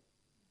storm.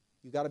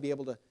 You've got to be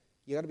able to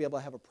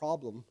have a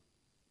problem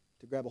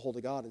to grab a hold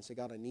of God and say,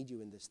 God, I need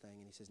you in this thing.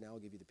 And He says, now I'll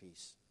give you the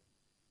peace.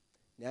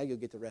 Now you'll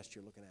get the rest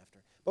you're looking after.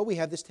 But we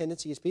have this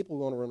tendency as people,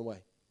 we want to run away.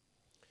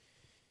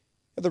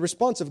 The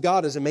response of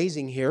God is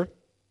amazing here,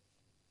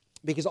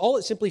 because all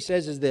it simply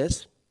says is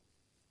this: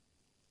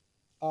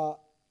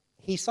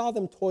 He saw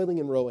them toiling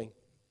and rowing,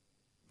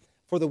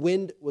 for the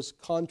wind was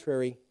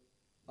contrary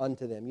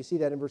unto them. You see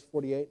that in verse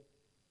 48?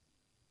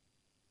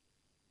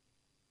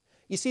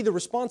 You see, the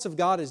response of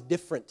God is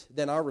different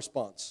than our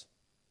response.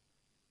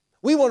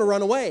 We want to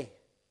run away.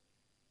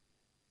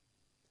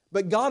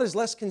 But God is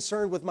less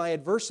concerned with my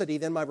adversity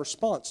than my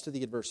response to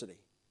the adversity.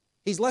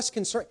 He's less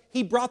concerned.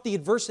 He brought the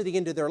adversity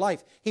into their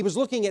life. He was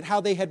looking at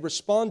how they had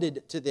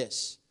responded to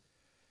this.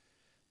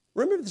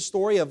 Remember the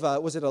story of,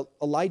 was it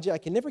Elijah? I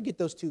can never get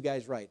those two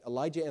guys right,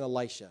 Elijah and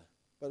Elisha.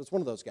 But it's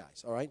one of those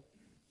guys, all right?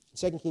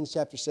 In 2 Kings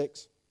chapter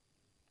 6,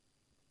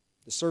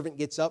 the servant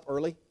gets up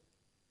early,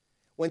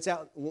 went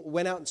out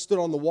and stood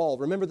on the wall.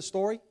 Remember the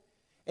story?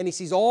 And he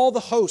sees all the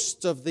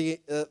hosts of the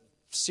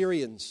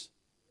Syrians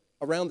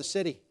around the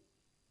city.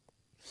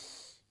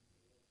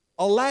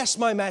 Alas,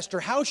 my master,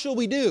 how shall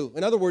we do?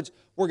 In other words,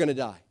 we're going to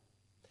die.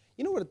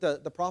 You know what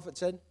the prophet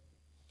said?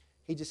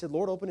 He just said,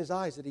 Lord, open his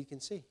eyes that he can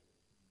see.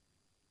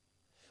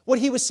 What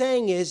he was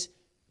saying is,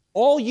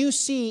 all you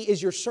see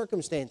is your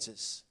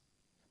circumstances,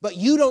 but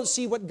you don't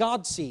see what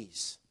God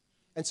sees.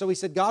 And so he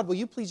said, God, will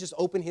you please just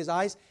open his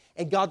eyes?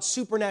 And God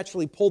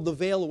supernaturally pulled the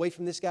veil away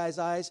from this guy's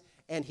eyes,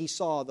 and he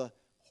saw the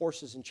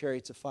horses and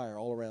chariots of fire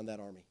all around that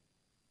army.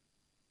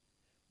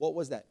 What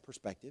was that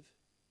perspective?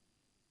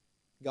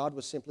 God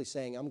was simply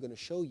saying, I'm going to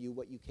show you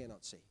what you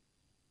cannot see.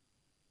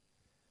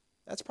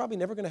 That's probably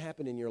never going to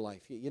happen in your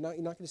life. You're not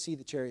going to see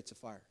the chariots of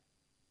fire.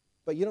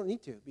 But you don't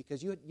need to,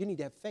 because you need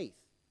to have faith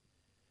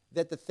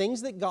that the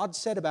things that God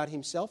said about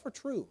himself are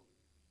true.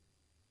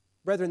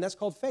 Brethren, that's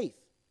called faith.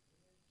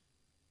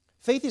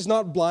 Faith is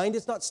not blind.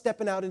 It's not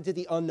stepping out into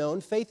the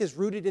unknown. Faith is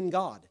rooted in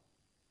God.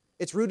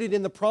 It's rooted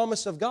in the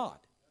promise of God.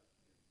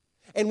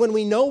 And when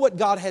we know what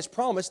God has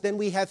promised, then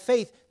we have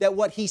faith that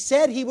what He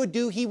said He would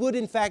do, He would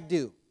in fact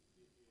do.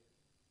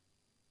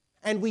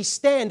 And we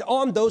stand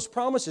on those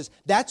promises.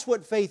 That's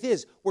what faith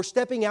is. We're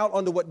stepping out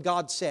onto what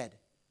God said.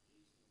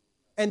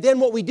 And then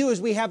what we do is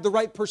we have the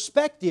right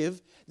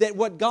perspective that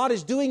what God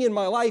is doing in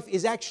my life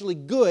is actually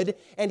good,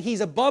 and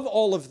He's above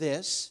all of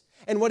this.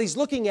 And what He's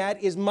looking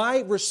at is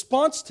my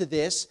response to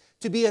this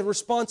to be a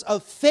response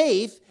of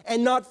faith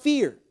and not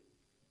fear.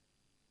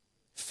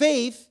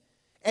 Faith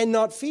and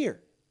not fear.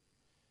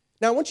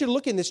 Now, I want you to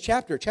look in this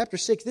chapter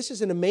 6. This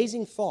is an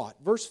amazing thought.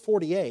 Verse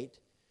 48.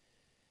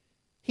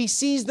 He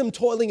sees them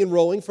toiling and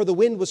rowing, for the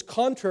wind was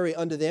contrary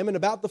unto them, and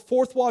about the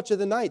fourth watch of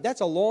the night.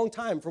 That's a long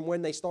time from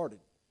when they started.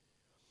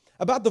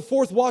 About the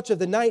fourth watch of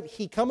the night,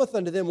 He cometh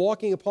unto them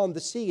walking upon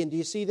the sea. And do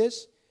you see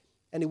this?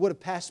 And He would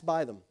have passed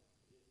by them.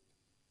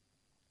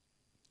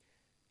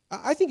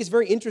 I think it's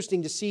very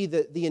interesting to see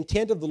the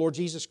intent of the Lord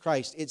Jesus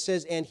Christ. It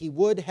says, and He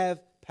would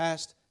have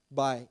passed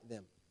by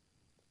them.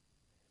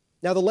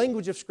 Now, the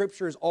language of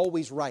Scripture is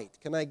always right.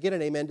 Can I get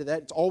an amen to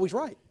that? It's always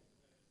right.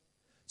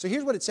 So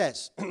here's what it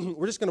says.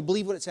 We're just going to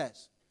believe what it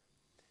says.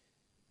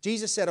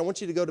 Jesus said, I want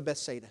you to go to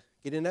Bethsaida.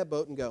 Get in that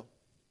boat and go.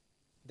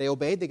 They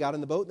obeyed. They got in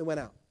the boat and they went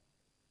out.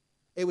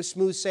 It was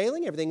smooth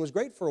sailing. Everything was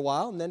great for a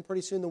while. And then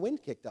pretty soon the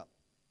wind kicked up.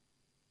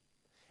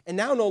 And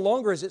now no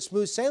longer is it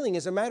smooth sailing.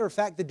 As a matter of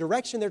fact, the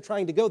direction they're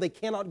trying to go, they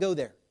cannot go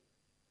there.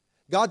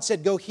 God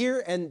said, go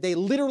here. And they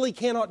literally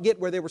cannot get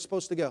where they were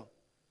supposed to go.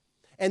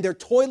 And they're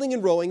toiling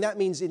and rowing. That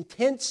means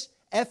intense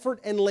effort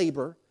and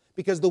labor,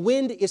 because the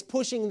wind is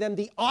pushing them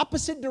the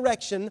opposite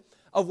direction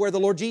of where the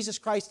Lord Jesus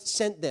Christ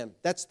sent them.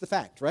 That's the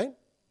fact, right?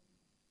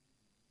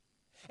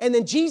 And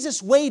then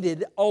Jesus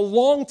waited a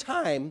long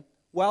time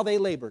while they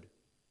labored.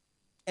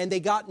 And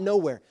they got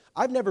nowhere.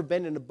 I've never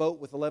been in a boat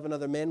with 11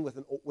 other men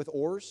with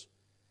oars,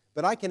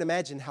 but I can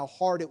imagine how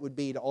hard it would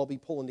be to all be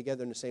pulling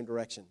together in the same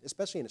direction,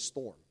 especially in a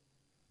storm.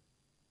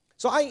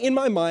 So in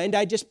my mind,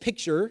 I just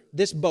picture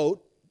this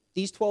boat,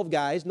 these 12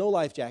 guys, no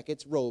life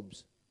jackets,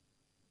 robes.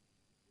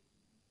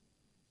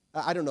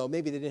 I don't know,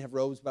 maybe they didn't have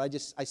robes, but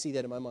I see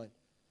that in my mind.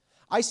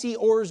 I see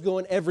oars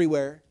going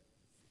everywhere,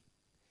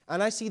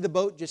 and I see the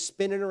boat just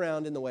spinning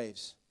around in the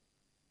waves,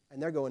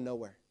 and they're going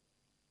nowhere.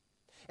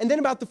 And then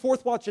about the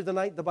fourth watch of the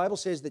night, the Bible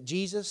says that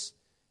Jesus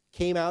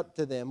came out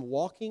to them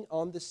walking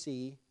on the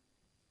sea,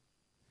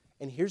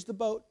 and here's the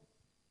boat,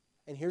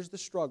 and here's the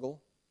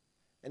struggle,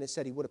 and it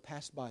said He would have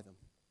passed by them.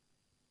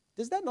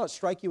 Does that not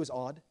strike you as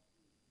odd?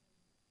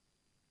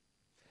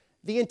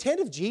 The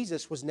intent of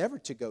Jesus was never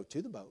to go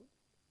to the boat.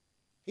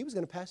 He was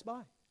going to pass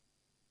by.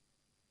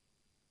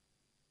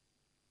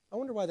 I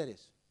wonder why that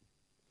is.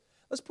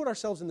 Let's put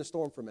ourselves in the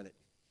storm for a minute.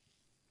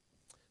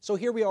 So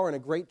here we are in a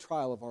great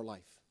trial of our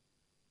life.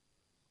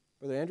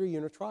 Brother Andrew,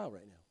 you're in a trial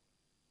right now.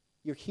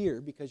 You're here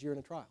because you're in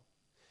a trial.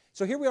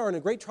 So here we are in a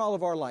great trial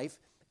of our life,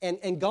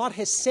 and God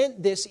has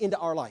sent this into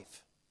our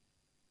life.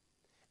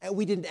 And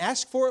we didn't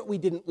ask for it, we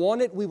didn't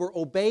want it, we were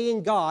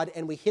obeying God,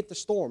 and we hit the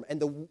storm. And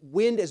the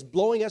wind is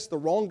blowing us the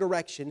wrong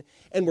direction,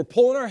 and we're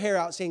pulling our hair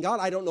out saying, God,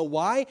 I don't know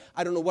why,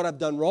 I don't know what I've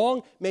done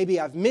wrong,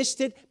 maybe I've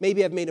missed it,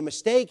 maybe I've made a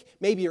mistake,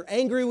 maybe you're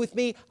angry with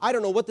me, I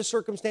don't know what the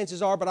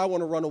circumstances are, but I want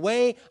to run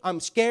away,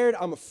 I'm scared,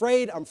 I'm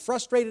afraid, I'm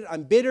frustrated,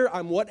 I'm bitter,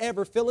 I'm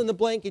whatever, fill in the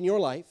blank in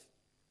your life.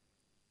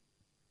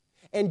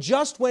 And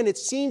just when it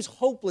seems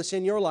hopeless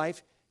in your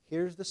life,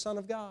 here's the Son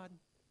of God.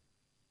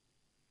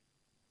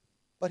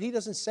 But He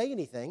doesn't say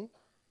anything,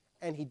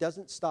 and He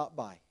doesn't stop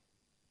by.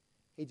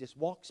 He just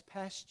walks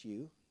past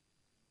you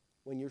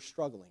when you're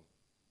struggling.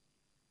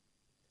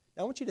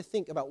 Now, I want you to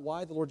think about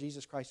why the Lord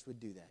Jesus Christ would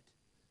do that.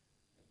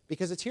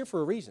 Because it's here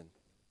for a reason.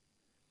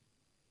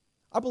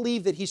 I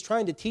believe that He's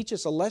trying to teach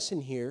us a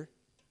lesson here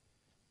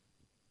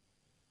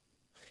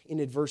in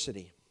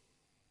adversity.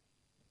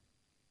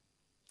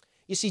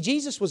 You see,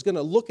 Jesus was going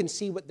to look and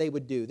see what they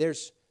would do.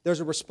 There's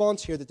a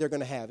response here that they're going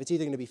to have. It's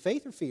either going to be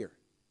faith or fear.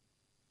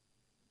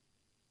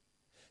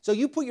 So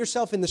you put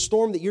yourself in the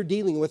storm that you're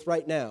dealing with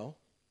right now,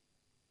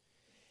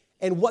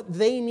 and what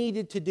they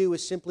needed to do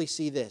is simply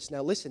see this.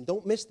 Now listen,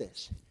 don't miss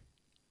this.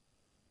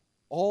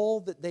 All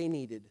that they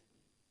needed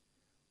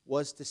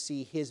was to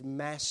see His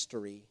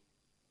mastery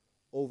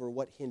over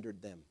what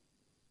hindered them.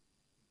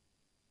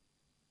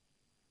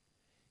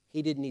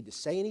 He didn't need to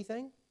say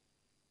anything.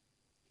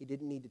 He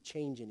didn't need to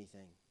change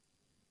anything.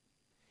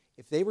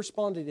 If they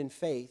responded in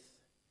faith,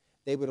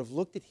 they would have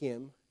looked at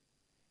Him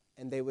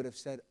and they would have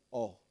said,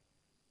 oh,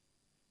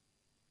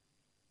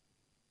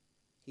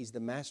 He's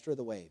the master of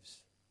the waves.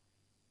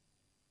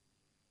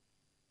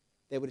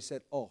 They would have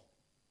said, oh,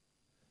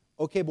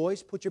 okay,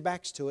 boys, put your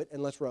backs to it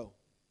and let's row.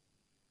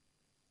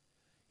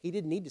 He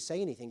didn't need to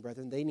say anything,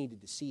 brethren. They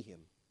needed to see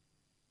Him.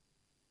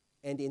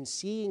 And in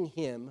seeing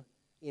Him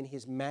in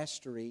His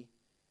mastery,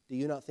 do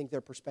you not think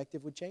their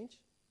perspective would change?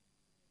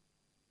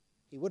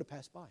 He would have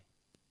passed by.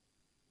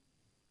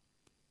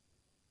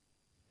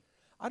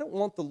 I don't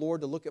want the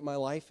Lord to look at my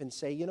life and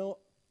say,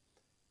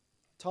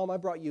 Tom, I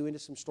brought you into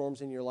some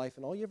storms in your life,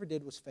 and all you ever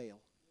did was fail.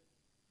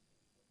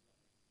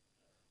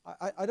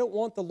 I don't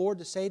want the Lord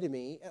to say to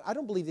me, and I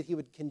don't believe that He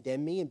would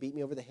condemn me and beat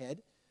me over the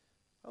head.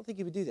 I don't think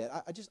He would do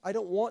that. I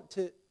don't want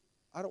to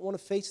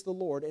face the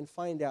Lord and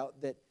find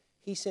out that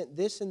He sent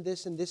this and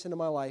this and this into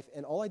my life,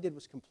 and all I did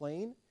was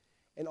complain,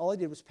 and all I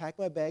did was pack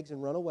my bags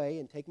and run away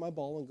and take my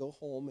ball and go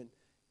home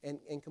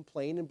and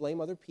complain and blame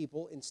other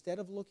people, instead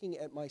of looking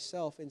at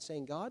myself and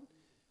saying, God,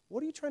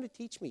 what are you trying to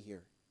teach me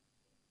here?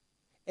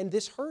 And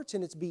this hurts,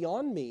 and it's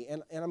beyond me,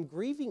 and I'm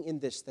grieving in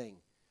this thing.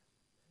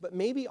 But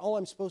maybe all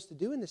I'm supposed to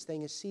do in this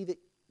thing is see that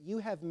you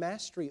have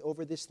mastery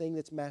over this thing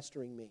that's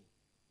mastering me.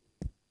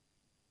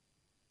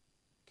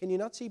 Can you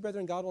not see,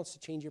 brethren, God wants to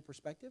change your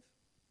perspective?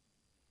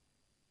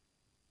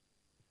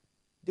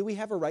 Do we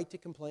have a right to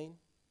complain?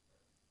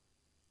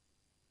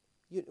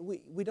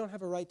 We don't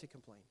have a right to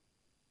complain.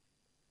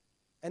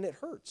 And it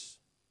hurts.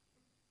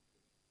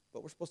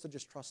 But we're supposed to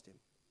just trust Him.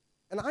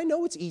 And I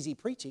know it's easy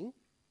preaching.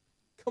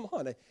 Come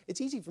on, it's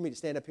easy for me to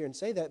stand up here and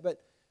say that,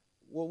 but,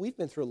 we've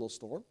been through a little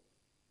storm.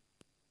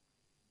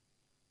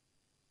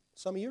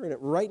 Some of you are in it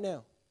right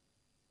now.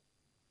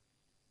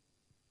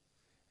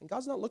 And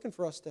God's not looking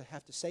for us to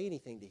have to say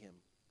anything to Him.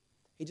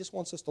 He just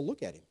wants us to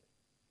look at Him.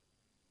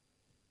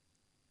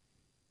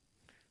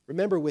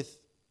 Remember, with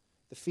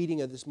the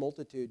feeding of this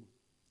multitude,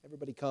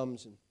 everybody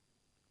comes, and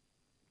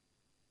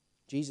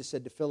Jesus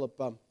said to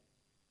Philip,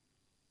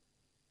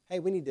 hey,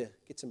 we need to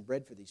get some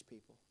bread for these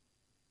people.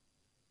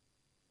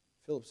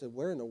 Philip said,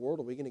 where in the world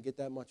are we going to get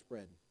that much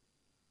bread?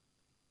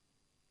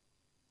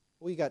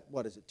 Well, you got,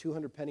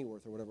 200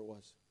 pennyworth or whatever it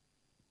was.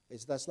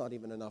 That's not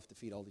even enough to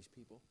feed all these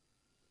people.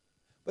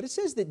 But it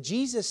says that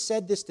Jesus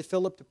said this to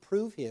Philip to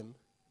prove him,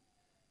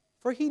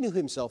 for He knew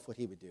Himself what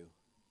He would do.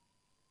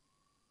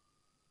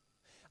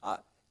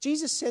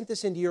 Jesus sent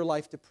this into your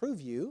life to prove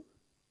you,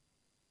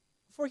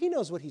 for He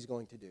knows what He's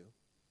going to do.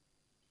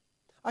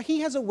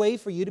 He has a way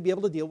for you to be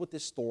able to deal with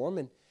this storm,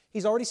 and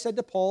He's already said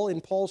to Paul,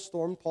 in Paul's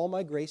storm, Paul,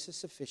 my grace is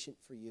sufficient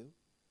for you.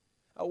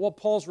 What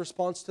Paul's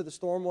response to the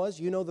storm was,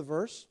 you know the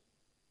verse.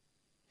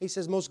 He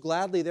says, most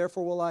gladly,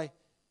 therefore, will I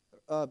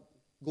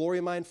glory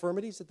in my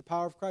infirmities, that the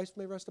power of Christ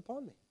may rest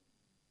upon me.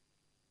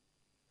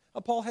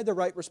 Paul had the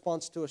right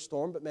response to a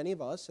storm, but many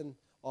of us, and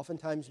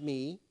oftentimes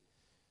me,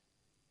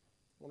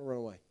 want to run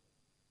away.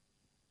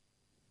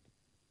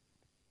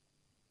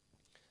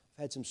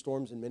 I've had some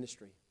storms in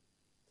ministry,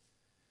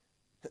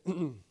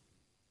 and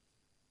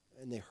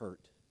they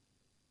hurt.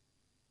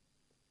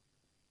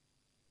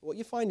 What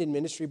you find in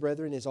ministry,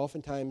 brethren, is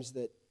oftentimes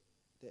that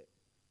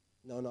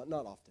not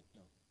often,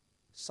 no,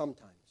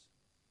 sometimes.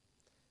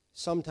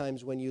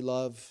 Sometimes when you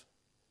love,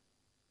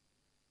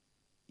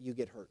 you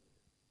get hurt.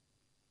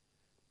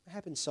 It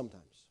happens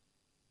sometimes.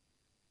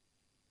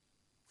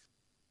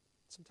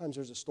 Sometimes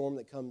there's a storm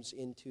that comes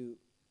into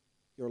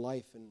your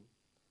life, and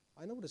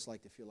I know what it's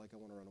like to feel like I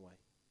want to run away.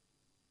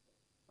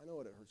 I know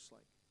what it hurts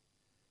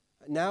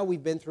like. Now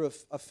we've been through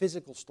a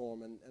physical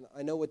storm, and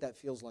I know what that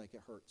feels like.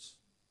 It hurts.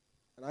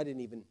 And I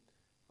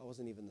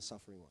wasn't even the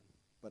suffering one,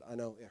 but I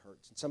know it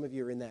hurts. And some of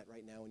you are in that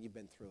right now, and you've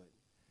been through it.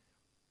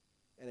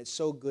 And it's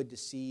so good to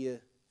see you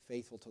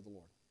faithful to the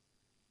Lord.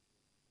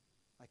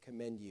 I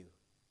commend you.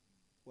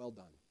 Well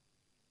done.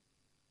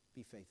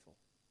 Be faithful.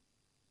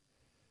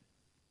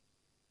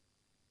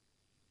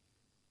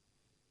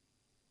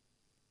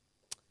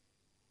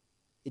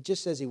 It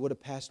just says he would have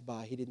passed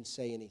by. He didn't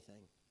say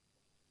anything.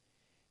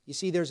 You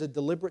see, there's a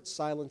deliberate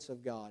silence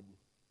of God.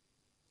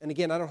 And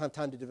again, I don't have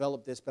time to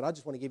develop this, but I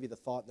just want to give you the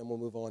thought, and then we'll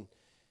move on. Do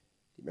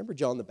you remember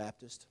John the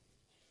Baptist?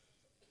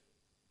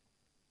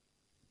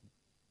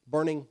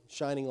 Burning,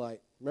 shining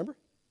light. Remember?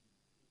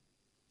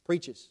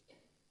 Preaches.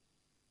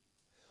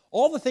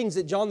 All the things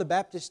that John the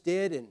Baptist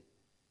did, and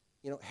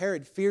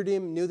Herod feared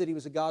him, knew that he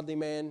was a godly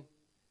man.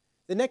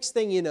 The next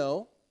thing you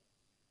know,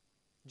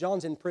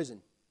 John's in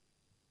prison.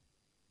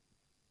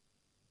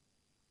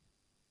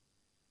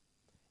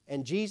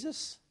 And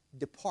Jesus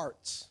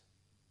departs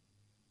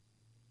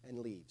and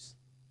leaves.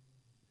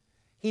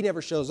 He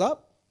never shows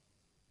up.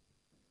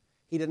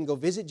 He doesn't go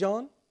visit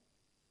John.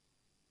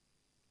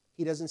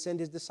 He doesn't send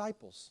his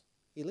disciples.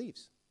 He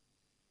leaves.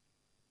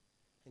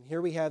 And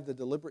here we have the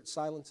deliberate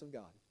silence of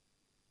God.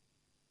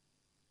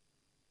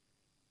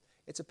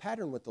 It's a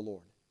pattern with the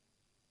Lord.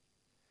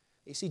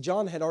 You see,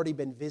 John had already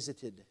been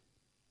visited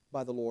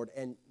by the Lord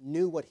and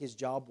knew what his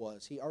job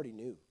was. He already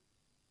knew.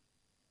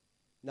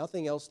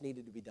 Nothing else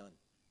needed to be done.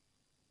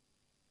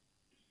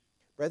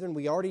 Brethren,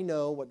 we already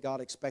know what God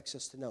expects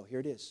us to know.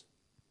 Here it is.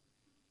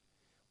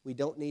 We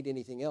don't need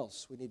anything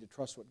else. We need to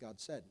trust what God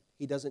said.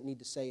 He doesn't need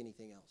to say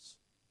anything else.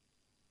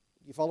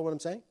 You follow what I'm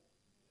saying?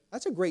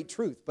 That's a great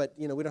truth, but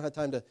we don't have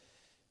time to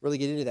really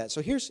get into that.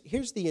 So here's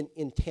the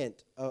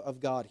intent of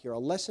God here, a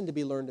lesson to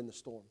be learned in the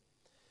storm.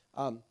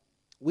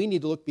 We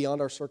need to look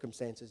beyond our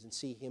circumstances and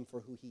see Him for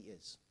who He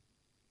is.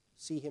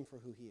 See Him for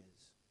who He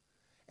is.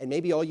 And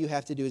maybe all you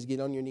have to do is get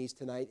on your knees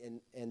tonight,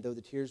 and though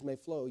the tears may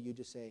flow, you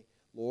just say,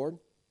 Lord,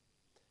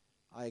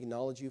 I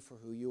acknowledge You for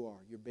who You are.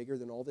 You're bigger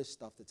than all this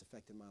stuff that's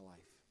affected my life.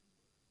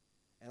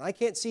 And I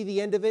can't see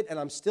the end of it, and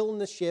I'm still in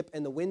the ship,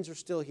 and the winds are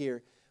still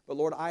here. But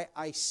Lord,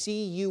 I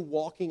see you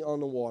walking on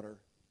the water,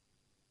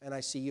 and I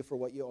see you for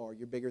what you are.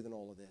 You're bigger than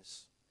all of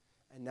this.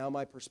 And now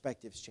my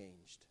perspective's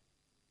changed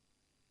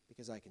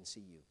because I can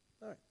see you.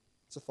 All right,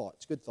 it's a thought.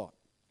 It's a good thought.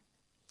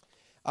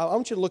 I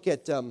want you to look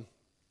at the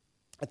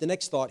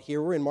next thought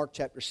here. We're in Mark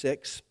chapter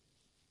 6.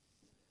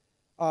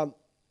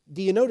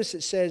 Do you notice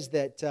it says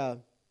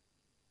that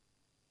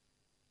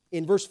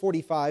in verse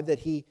 45 that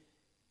he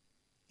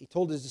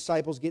told his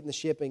disciples, get in the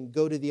ship and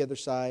go to the other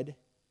side.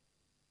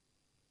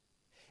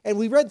 And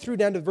we read through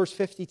down to verse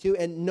 52,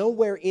 and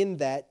nowhere in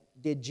that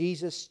did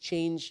Jesus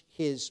change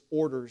his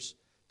orders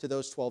to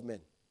those 12 men.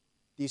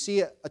 Do you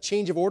see a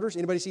change of orders?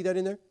 Anybody see that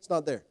in there? It's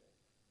not there.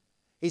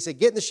 He said,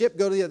 get in the ship,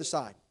 go to the other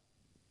side.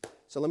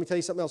 So let me tell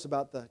you something else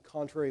about the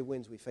contrary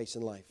winds we face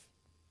in life.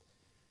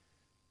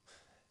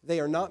 They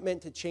are not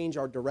meant to change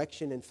our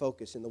direction and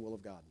focus in the will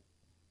of God.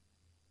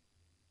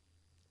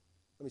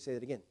 Let me say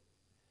that again.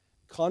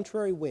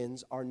 Contrary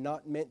winds are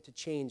not meant to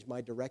change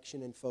my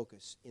direction and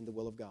focus in the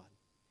will of God.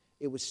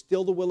 It was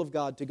still the will of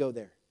God to go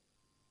there.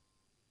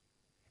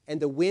 And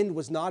the wind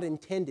was not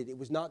intended, it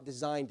was not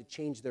designed to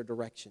change their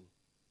direction.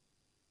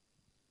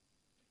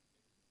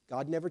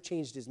 God never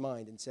changed his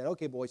mind and said,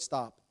 okay, boys,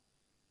 stop.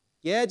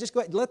 Yeah, just go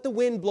ahead. Let the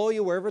wind blow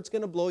you wherever it's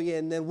going to blow you,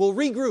 and then we'll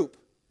regroup.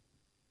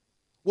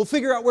 We'll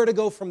figure out where to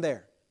go from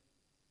there.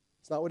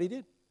 It's not what he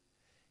did.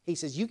 He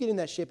says, you get in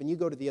that ship and you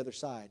go to the other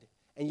side,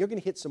 and you're going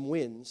to hit some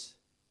winds,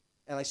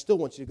 and I still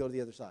want you to go to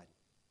the other side.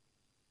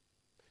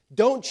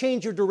 Don't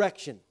change your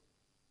direction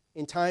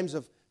in times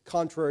of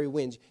contrary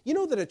winds. You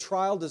know that a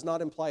trial does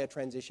not imply a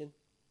transition?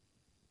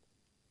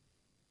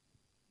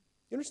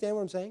 You understand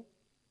what I'm saying?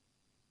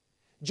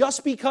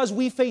 Just because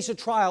we face a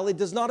trial, it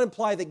does not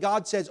imply that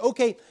God says,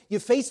 okay, you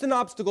faced an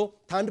obstacle,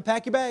 time to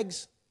pack your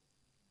bags.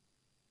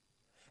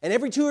 And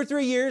every 2 or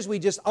 3 years, we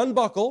just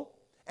unbuckle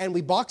and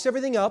we box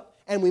everything up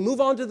and we move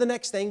on to the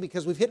next thing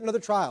because we've hit another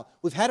trial.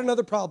 We've had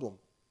another problem.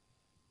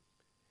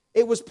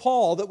 It was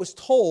Paul that was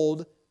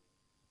told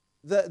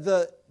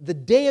the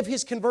day of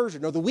his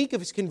conversion, or the week of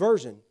his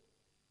conversion,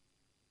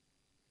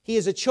 he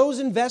is a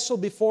chosen vessel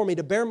before me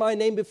to bear my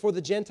name before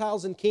the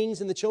Gentiles and kings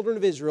and the children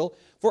of Israel,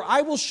 for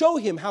I will show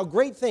him how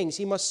great things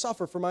he must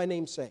suffer for my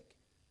name's sake.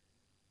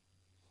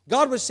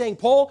 God was saying,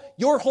 Paul,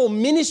 your whole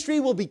ministry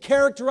will be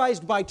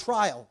characterized by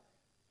trial.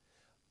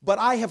 But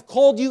I have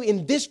called you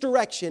in this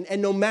direction,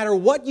 and no matter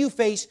what you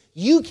face,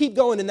 you keep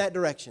going in that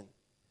direction.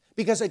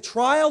 Because a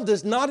trial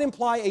does not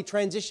imply a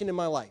transition in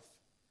my life.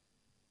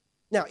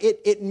 Now,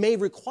 it may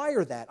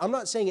require that. I'm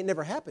not saying it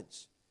never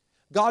happens.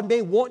 God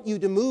may want you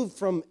to move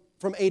from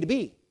A to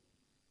B.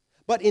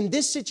 But in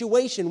this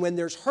situation, when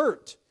there's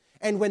hurt,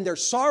 and when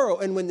there's sorrow,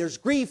 and when there's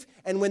grief,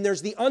 and when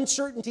there's the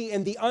uncertainty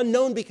and the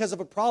unknown because of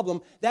a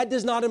problem, that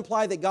does not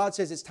imply that God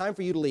says it's time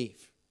for you to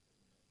leave.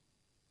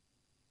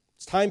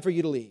 It's time for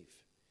you to leave.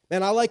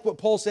 Man, I like what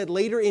Paul said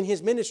later in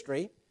his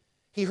ministry.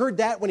 He heard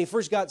that when he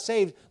first got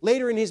saved.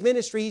 Later in his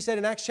ministry, he said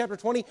in Acts chapter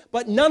 20,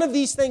 but none of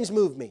these things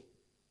move me.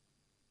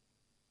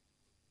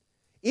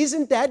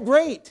 Isn't that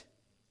great?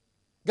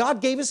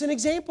 God gave us an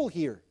example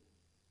here.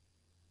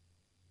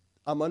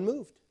 I'm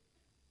unmoved.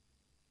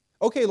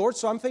 Okay, Lord,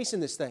 so I'm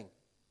facing this thing.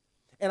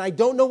 And I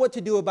don't know what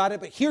to do about it,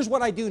 but here's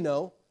what I do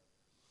know.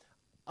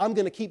 I'm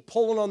going to keep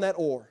pulling on that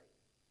oar.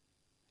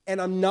 And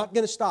I'm not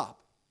going to stop.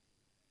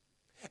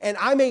 And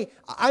I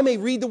may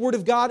read the Word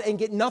of God and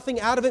get nothing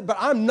out of it, but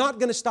I'm not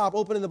going to stop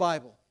opening the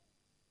Bible.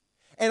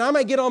 And I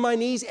might get on my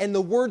knees and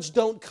the words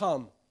don't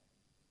come.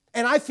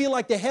 And I feel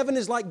like the heaven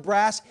is like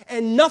brass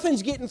and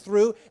nothing's getting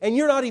through and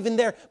you're not even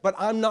there, but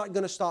I'm not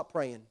going to stop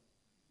praying.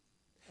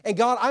 And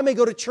God, I may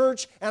go to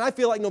church and I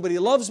feel like nobody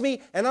loves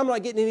me and I'm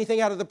not getting anything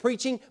out of the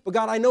preaching, but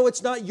God, I know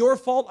it's not your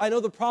fault. I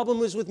know the problem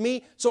is with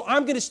me, so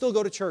I'm going to still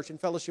go to church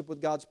and fellowship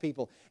with God's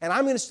people. And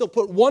I'm going to still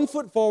put one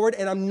foot forward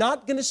and I'm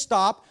not going to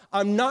stop.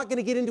 I'm not going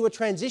to get into a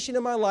transition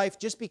in my life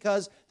just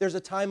because there's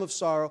a time of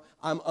sorrow.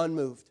 I'm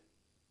unmoved.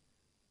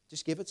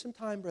 Just give it some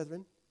time,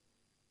 brethren.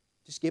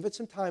 Just give it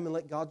some time and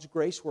let God's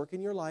grace work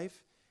in your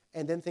life,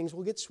 and then things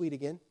will get sweet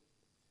again.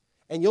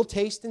 And you'll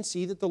taste and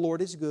see that the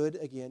Lord is good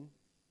again.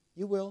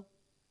 You will.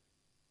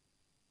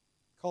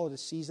 Call it a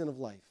season of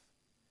life.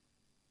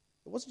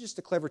 It wasn't just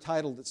a clever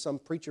title that some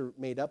preacher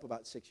made up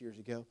about 6 years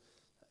ago.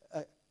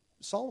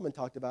 Solomon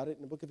talked about it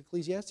in the book of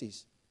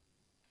Ecclesiastes.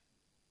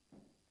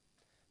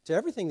 To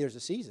everything there's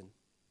a season.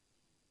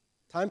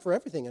 Time for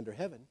everything under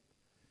heaven.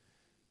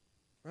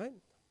 Right?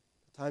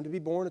 A time to be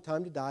born, a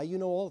time to die. You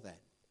know all that.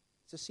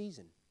 It's a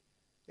season.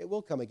 It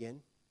will come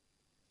again.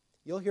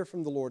 You'll hear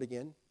from the Lord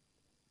again.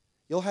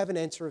 You'll have an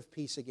answer of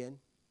peace again.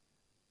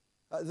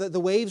 The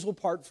waves will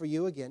part for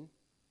you again.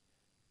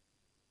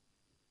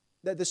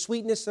 The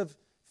sweetness of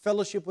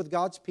fellowship with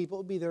God's people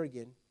will be there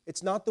again.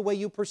 It's not the way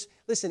you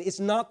listen, it's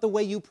not the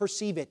way you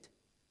perceive it.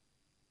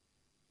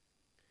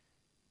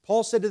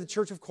 Paul said to the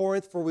church of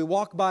Corinth, for we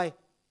walk by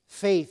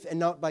faith and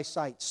not by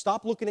sight.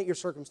 Stop looking at your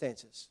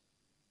circumstances.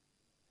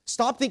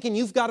 Stop thinking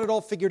you've got it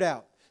all figured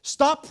out.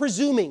 Stop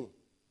presuming.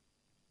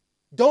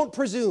 Don't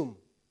presume.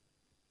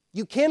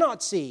 You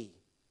cannot see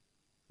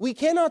We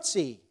cannot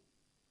see,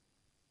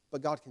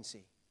 but God can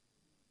see.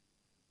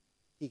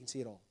 He can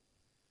see it all.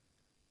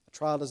 A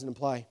trial doesn't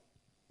imply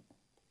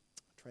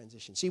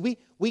transition. See,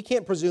 we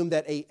can't presume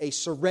that a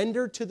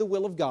surrender to the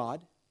will of God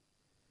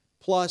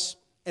plus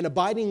an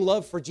abiding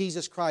love for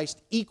Jesus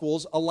Christ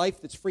equals a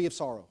life that's free of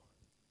sorrow.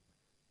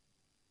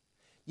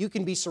 You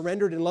can be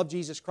surrendered and love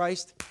Jesus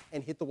Christ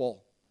and hit the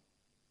wall.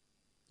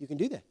 You can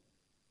do that.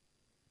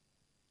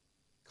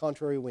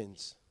 Contrary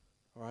winds,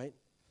 all right?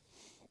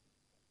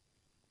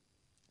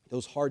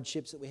 Those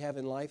hardships that we have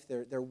in life,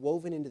 they're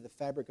woven into the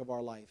fabric of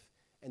our life,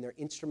 and they're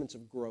instruments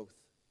of growth.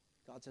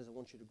 God says, I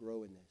want you to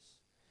grow in this.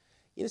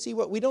 You know, see,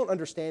 what we don't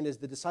understand is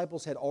the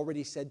disciples had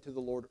already said to the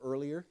Lord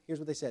earlier, here's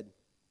what they said,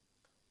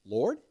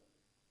 Lord,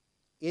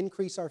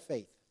 increase our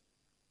faith.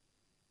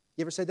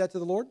 You ever said that to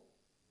the Lord?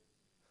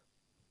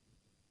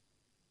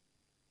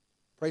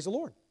 Praise the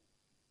Lord.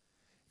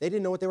 They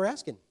didn't know what they were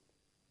asking.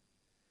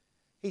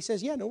 He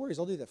says, yeah, no worries,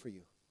 I'll do that for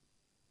you.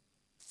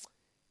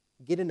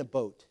 Get in a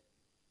boat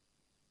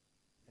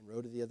and row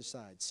to the other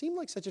side. Seemed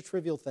like such a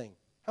trivial thing.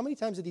 How many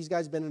times have these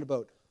guys been in a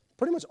boat?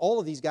 Pretty much all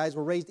of these guys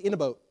were raised in a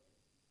boat.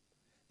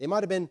 They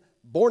might have been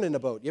born in a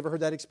boat. You ever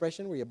heard that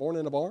expression, were you born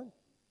in a barn?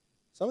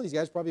 Some of these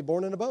guys were probably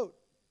born in a boat.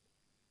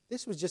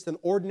 This was just an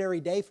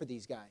ordinary day for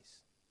these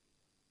guys.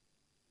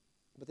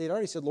 But they'd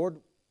already said, Lord,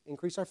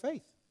 increase our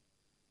faith.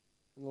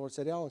 And the Lord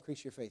said, yeah, I'll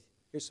increase your faith.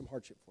 Here's some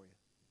hardship for you.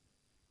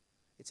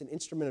 It's an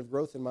instrument of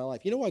growth in my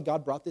life. You know why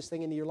God brought this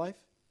thing into your life?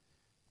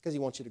 Because He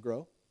wants you to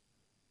grow.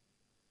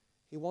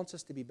 He wants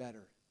us to be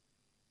better.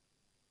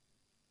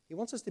 He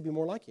wants us to be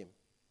more like Him.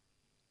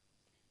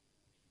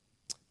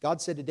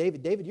 God said to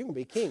David, David, you're going to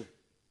be king.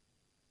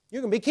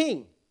 You're going to be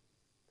king.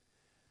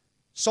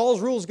 Saul's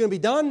rule is going to be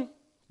done.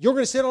 You're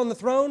going to sit on the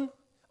throne.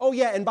 Oh,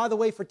 yeah, and by the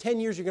way, for 10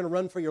 years, you're going to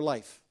run for your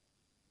life.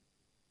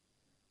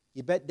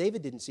 You bet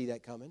David didn't see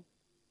that coming.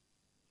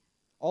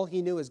 All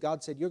he knew is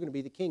God said, you're going to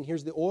be the king.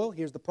 Here's the oil.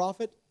 Here's the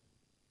prophet.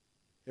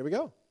 Here we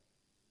go.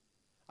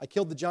 I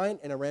killed the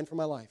giant and I ran for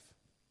my life.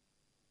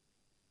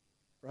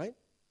 Right?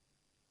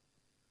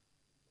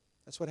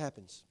 That's what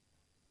happens.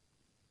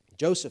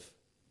 Joseph.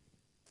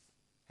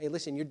 Hey,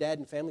 listen, your dad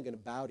and family are going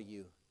to bow to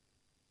you.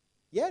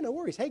 Yeah, no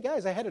worries. Hey,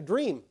 guys, I had a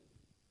dream.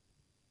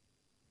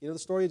 You know the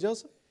story of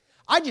Joseph?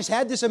 I just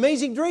had this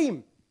amazing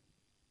dream.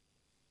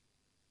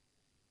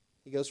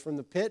 He goes from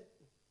the pit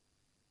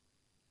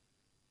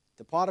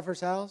to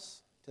Potiphar's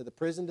house, to the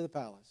prison, to the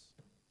palace.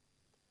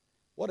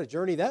 What a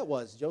journey that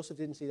was. Joseph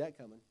didn't see that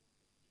coming.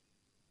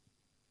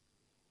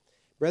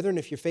 Brethren,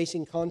 if you're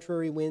facing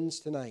contrary winds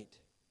tonight,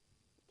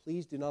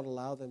 please do not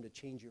allow them to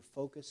change your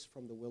focus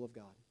from the will of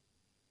God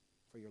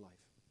for your life.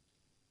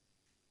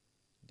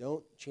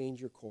 Don't change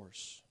your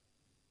course.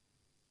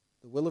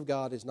 The will of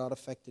God is not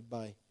affected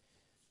by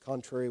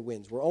contrary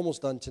winds. We're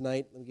almost done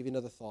tonight. Let me give you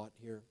another thought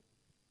here.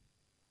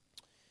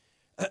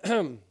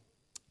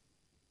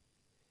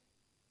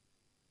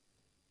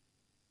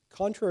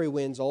 Contrary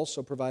winds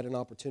also provide an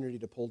opportunity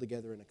to pull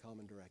together in a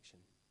common direction.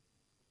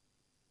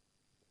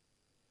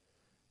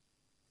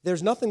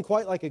 There's nothing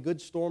quite like a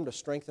good storm to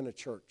strengthen a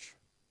church.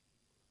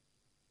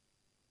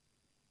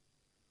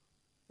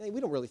 Hey, we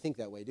don't really think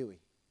that way, do we?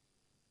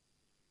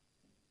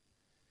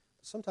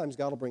 Sometimes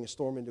God will bring a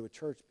storm into a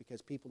church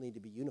because people need to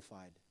be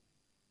unified.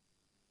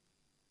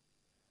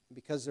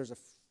 Because there's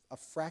a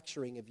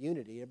fracturing of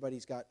unity.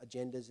 Everybody's got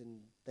agendas and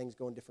things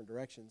going different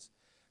directions.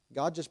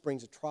 God just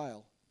brings a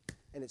trial,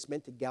 and it's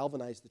meant to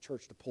galvanize the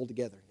church to pull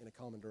together in a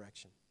common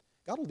direction.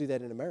 God will do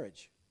that in a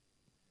marriage.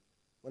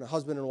 When a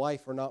husband and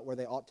wife are not where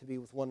they ought to be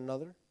with one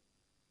another.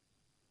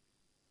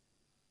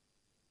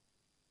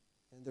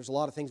 And there's a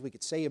lot of things we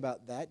could say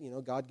about that. You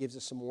know, God gives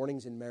us some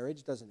warnings in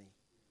marriage, doesn't He?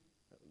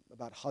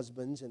 About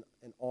husbands and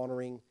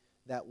honoring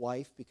that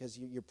wife, because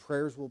your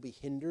prayers will be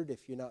hindered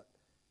if you're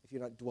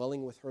not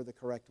dwelling with her the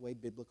correct way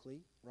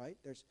biblically, right?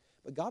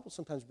 But God will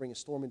sometimes bring a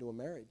storm into a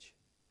marriage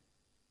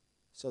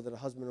so that a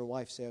husband and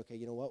wife say, okay,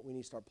 you know what? We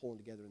need to start pulling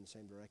together in the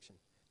same direction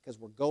because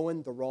we're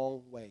going the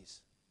wrong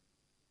ways.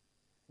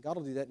 God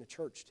will do that in a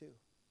church too.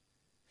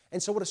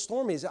 And so what a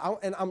storm is,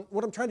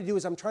 what I'm trying to do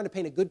is I'm trying to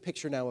paint a good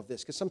picture now of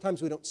this because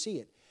sometimes we don't see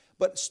it.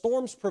 But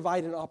storms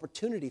provide an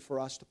opportunity for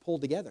us to pull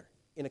together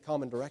in a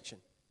common direction.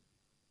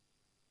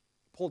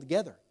 Pull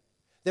together.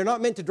 They're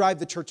not meant to drive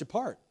the church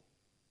apart.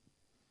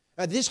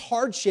 This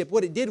hardship,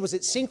 what it did was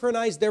it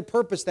synchronized their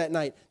purpose that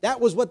night. That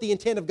was what the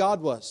intent of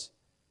God was.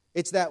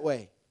 It's that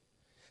way.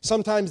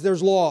 Sometimes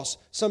there's loss.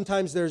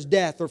 Sometimes there's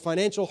death or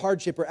financial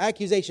hardship or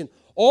accusation.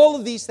 All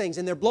of these things,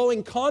 and they're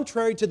blowing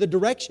contrary to the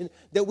direction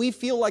that we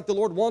feel like the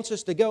Lord wants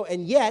us to go.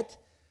 And yet,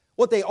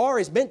 what they are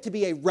is meant to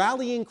be a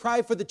rallying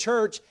cry for the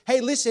church.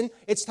 Hey, listen,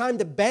 it's time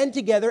to band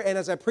together, and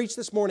as I preached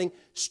this morning,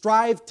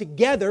 strive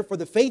together for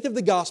the faith of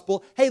the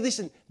gospel. Hey,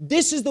 listen,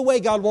 this is the way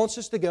God wants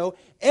us to go.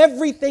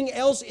 Everything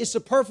else is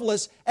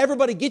superfluous.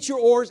 Everybody get your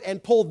oars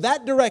and pull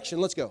that direction.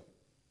 Let's go.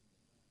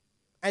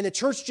 And the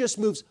church just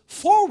moves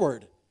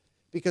forward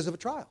because of a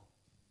trial.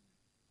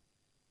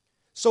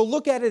 So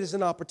look at it as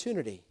an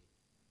opportunity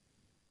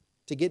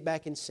to get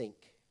back in sync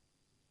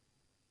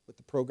with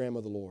the program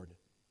of the Lord.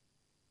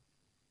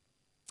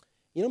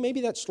 You know,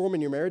 maybe that storm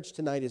in your marriage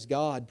tonight is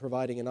God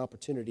providing an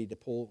opportunity to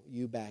pull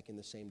you back in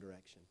the same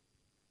direction.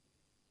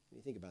 What do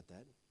you think about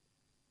that?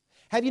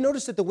 Have you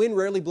noticed that the wind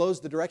rarely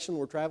blows the direction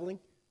we're traveling?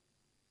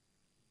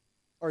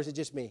 Or is it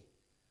just me?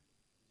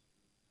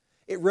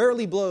 It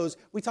rarely blows.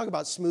 We talk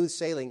about smooth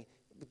sailing.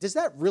 Does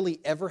that really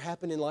ever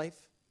happen in life?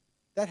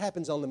 That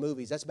happens on the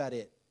movies. That's about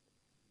it.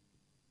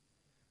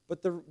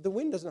 But the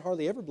wind doesn't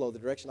hardly ever blow the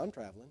direction I'm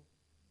traveling.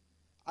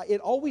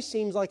 It always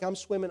seems like I'm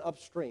swimming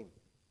upstream.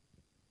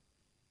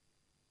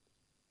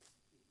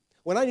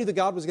 When I knew that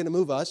God was going to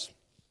move us,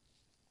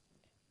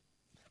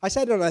 I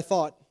sat down and I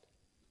thought,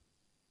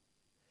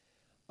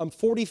 I'm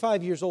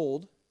 45 years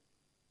old,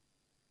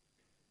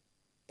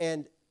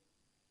 and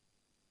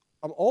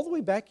I'm all the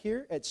way back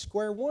here at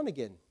square one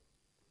again.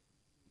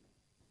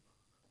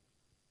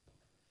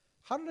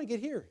 How did I get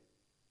here?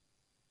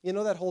 You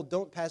know that whole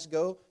don't pass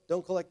go,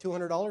 don't collect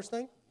 $200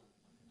 thing?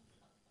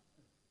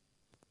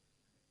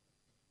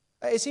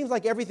 It seems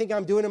like everything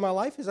I'm doing in my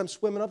life is I'm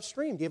swimming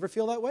upstream. Do you ever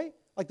feel that way?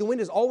 Like the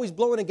wind is always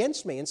blowing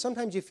against me, and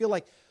sometimes you feel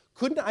like,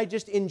 couldn't I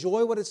just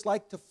enjoy what it's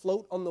like to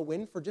float on the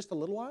wind for just a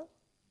little while?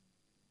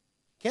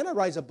 Can't I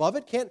rise above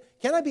it? Can't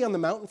I be on the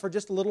mountain for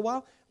just a little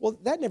while? Well,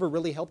 that never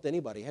really helped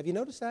anybody. Have you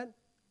noticed that?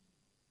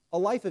 A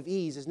life of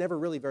ease is never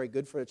really very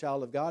good for a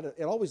child of God.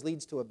 It always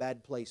leads to a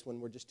bad place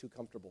when we're just too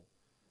comfortable.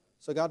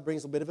 So God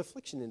brings a bit of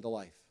affliction into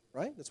life,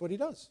 right? That's what He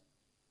does.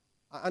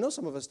 I know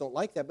some of us don't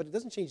like that, but it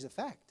doesn't change the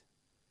fact.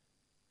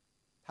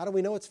 How do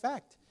we know it's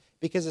fact?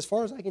 Because as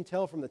far as I can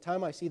tell from the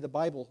time I see the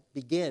Bible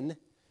begin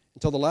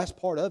until the last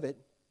part of it,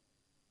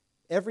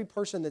 every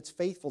person that's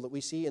faithful that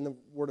we see in the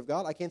Word of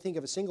God, I can't think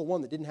of a single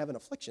one that didn't have an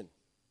affliction.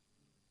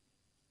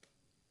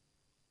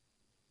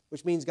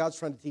 Which means God's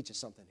trying to teach us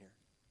something here.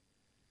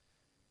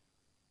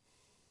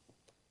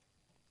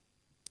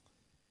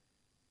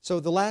 So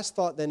the last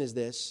thought then is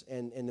this,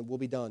 and we'll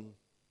be done.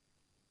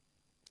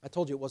 I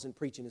told you it wasn't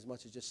preaching as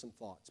much as just some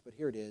thoughts, but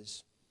here it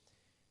is.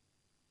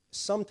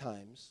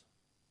 Sometimes,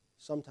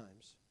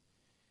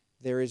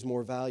 there is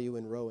more value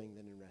in rowing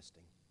than in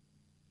resting.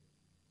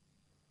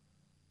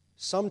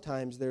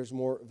 Sometimes there's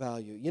more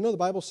value. You know, the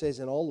Bible says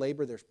in all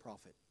labor there's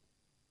profit,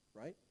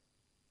 right?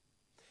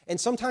 And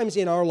sometimes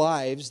in our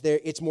lives,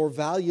 it's more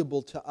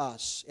valuable to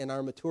us in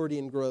our maturity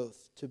and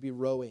growth to be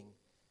rowing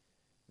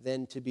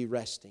than to be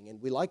resting.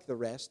 And we like the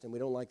rest and we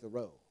don't like the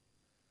row.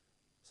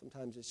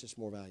 Sometimes it's just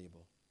more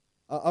valuable.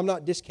 I'm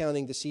not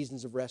discounting the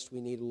seasons of rest we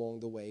need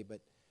along the way,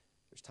 but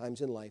there's times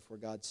in life where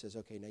God says,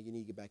 okay, now you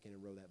need to get back in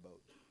and row that boat.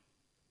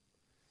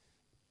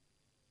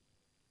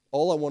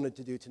 All I wanted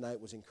to do tonight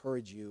was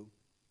encourage you,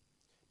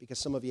 because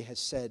some of you have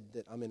said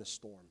that I'm in a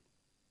storm.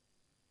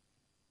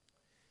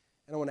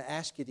 And I want to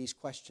ask you these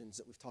questions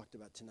that we've talked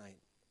about tonight.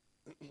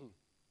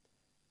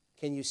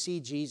 Can you see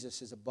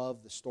Jesus is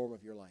above the storm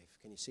of your life?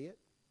 Can you see it?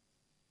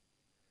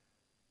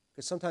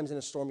 Because sometimes in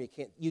a storm you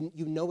can't,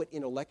 you know it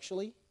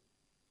intellectually,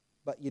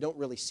 but you don't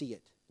really see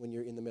it when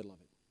you're in the middle of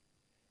it.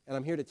 And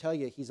I'm here to tell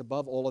you, He's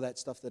above all of that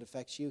stuff that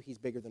affects you. He's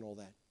bigger than all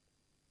that.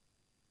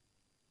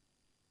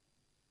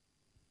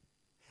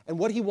 And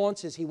what He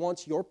wants is He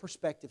wants your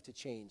perspective to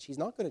change. He's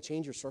not going to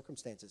change your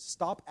circumstances.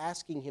 Stop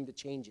asking Him to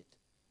change it.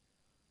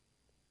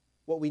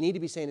 What we need to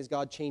be saying is,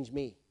 God, change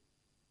me.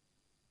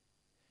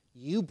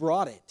 You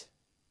brought it,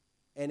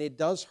 and it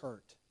does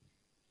hurt.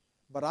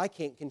 But I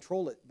can't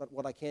control it. But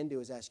what I can do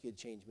is ask you to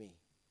change me.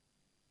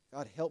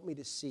 God, help me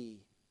to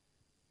see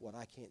what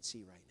I can't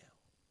see right now.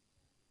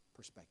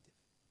 Perspective.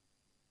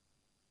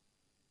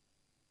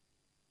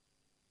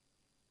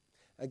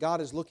 And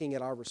God is looking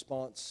at our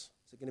response.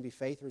 Is it going to be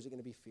faith or is it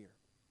going to be fear?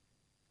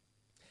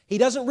 He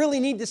doesn't really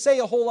need to say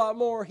a whole lot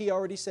more. He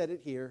already said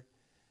it here.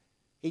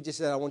 He just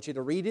said, I want you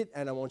to read it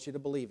and I want you to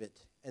believe it.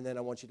 And then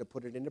I want you to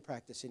put it into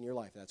practice in your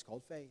life. That's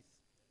called faith.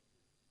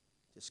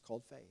 Just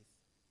called faith.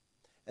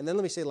 And then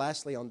let me say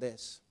lastly on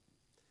this.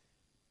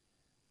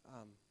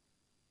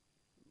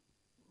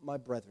 My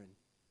brethren,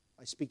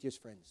 I speak to you as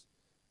friends.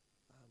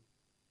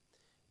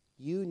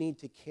 You need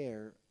to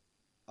care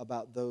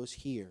about those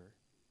here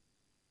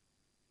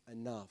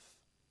enough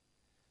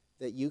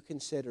that you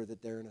consider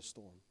that they're in a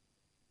storm.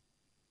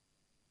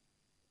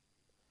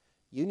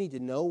 You need to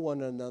know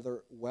one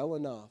another well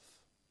enough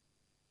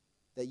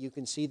that you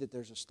can see that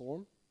there's a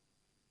storm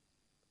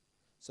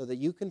so that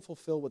you can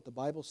fulfill what the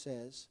Bible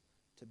says,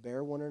 to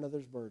bear one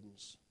another's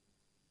burdens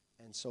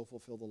and so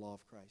fulfill the law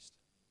of Christ.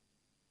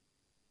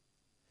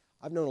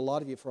 I've known a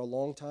lot of you for a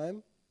long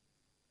time,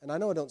 and I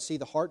know I don't see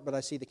the heart, but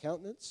I see the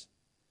countenance.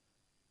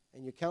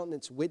 And your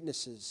countenance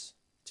witnesses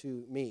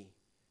to me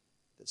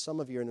that some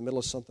of you are in the middle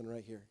of something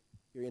right here.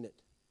 You're in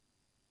it.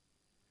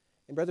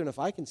 And brethren, if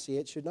I can see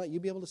it, should not you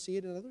be able to see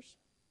it in others?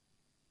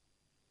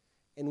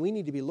 And we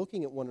need to be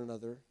looking at one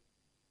another.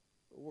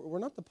 We're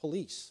not the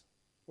police.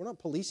 We're not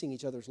policing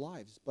each other's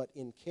lives, but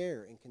in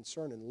care and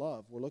concern and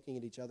love, we're looking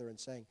at each other and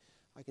saying,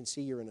 I can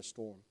see you're in a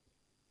storm.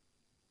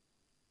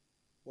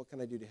 What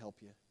can I do to help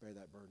you bear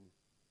that burden?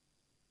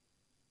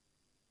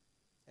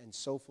 And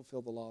so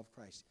fulfill the law of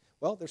Christ.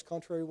 Well, there's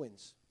contrary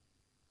winds,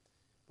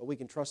 but we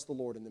can trust the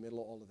Lord in the middle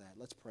of all of that.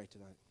 Let's pray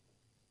tonight.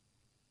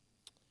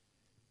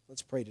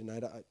 Let's pray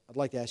tonight. I'd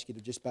like to ask you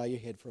to just bow your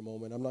head for a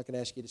moment. I'm not going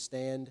to ask you to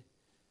stand.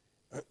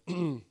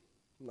 I'm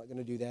not going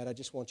to do that. I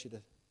just want you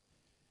to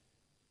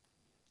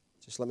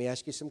just let me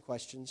ask you some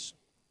questions.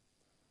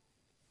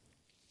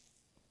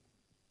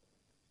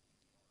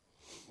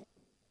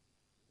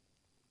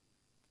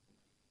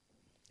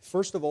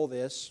 First of all,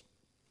 this,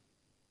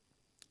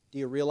 do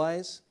you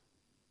realize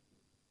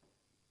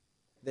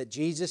that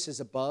Jesus is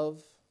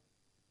above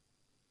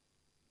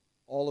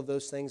all of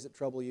those things that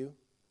trouble you? Do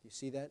you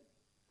see that?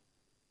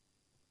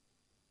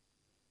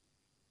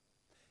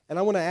 And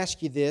I want to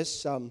ask you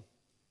this.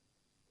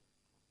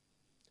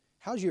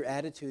 How's your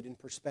attitude and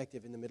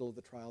perspective in the middle of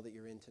the trial that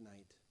you're in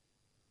tonight?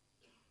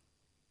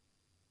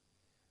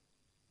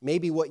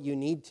 Maybe what you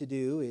need to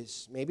do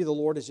is, maybe the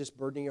Lord is just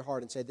burdening your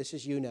heart and say, this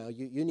is you now.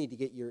 You need to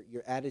get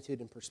your attitude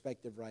and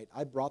perspective right.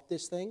 I brought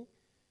this thing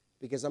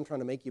because I'm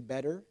trying to make you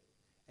better,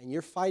 and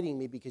you're fighting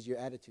me because your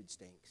attitude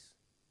stinks.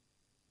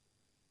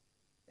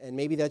 And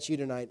maybe that's you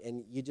tonight,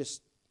 and you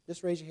just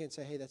raise your hand and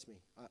say, hey, that's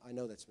me. I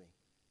know that's me.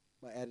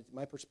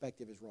 My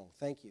perspective is wrong.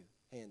 Thank you.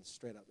 Hands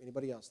straight up.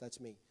 Anybody else?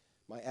 That's me.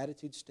 My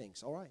attitude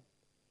stinks. All right.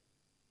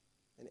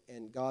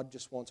 And God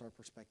just wants our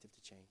perspective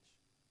to change.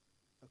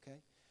 Okay?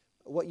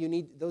 What you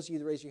need, those of you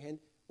that raise your hand,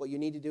 what you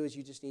need to do is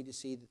you just need to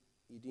see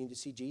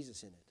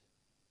Jesus in it.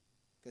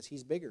 Because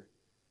He's bigger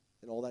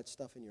than all that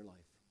stuff in your life.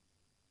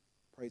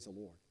 Praise the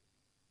Lord.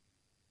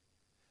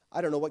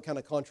 I don't know what kind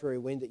of contrary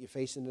wind that you're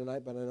facing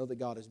tonight, but I know that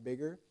God is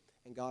bigger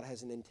and God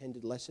has an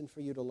intended lesson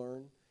for you to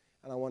learn.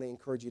 And I want to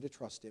encourage you to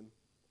trust Him.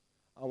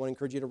 I want to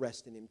encourage you to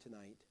rest in Him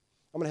tonight.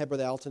 I'm going to have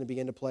Brother Alton to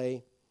begin to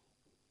play.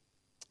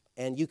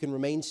 And you can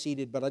remain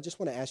seated, but I just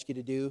want to ask you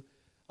to do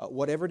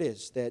whatever it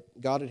is that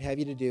God would have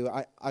you to do.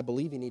 I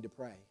believe you need to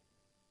pray.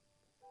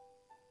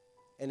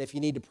 And if you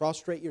need to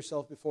prostrate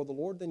yourself before the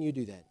Lord, then you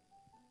do that.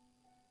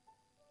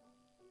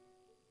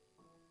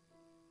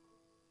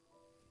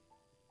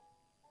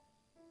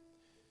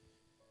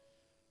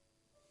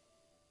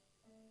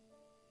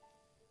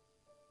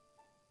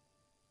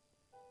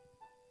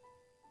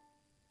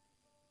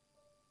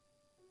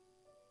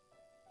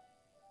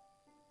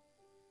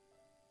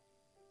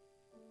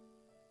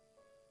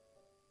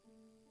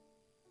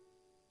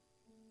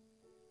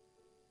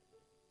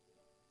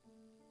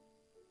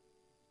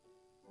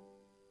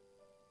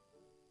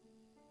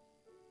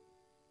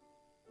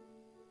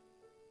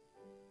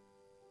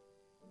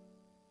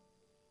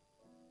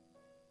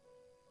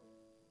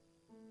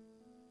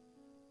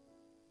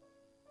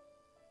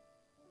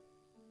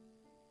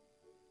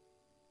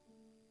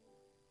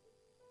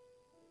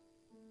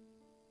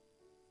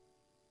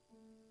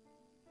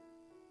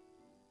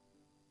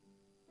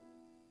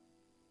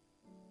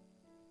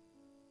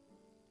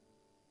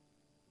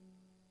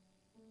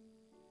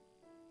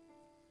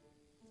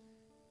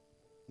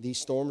 These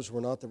storms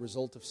were not the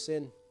result of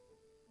sin.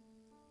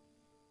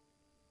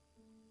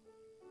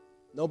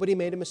 Nobody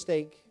made a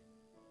mistake.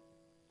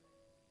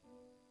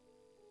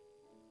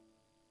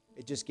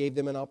 It just gave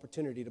them an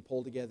opportunity to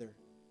pull together.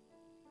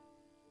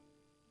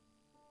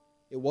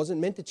 It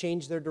wasn't meant to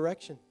change their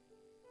direction.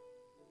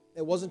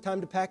 It wasn't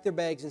time to pack their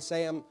bags and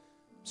say, I'm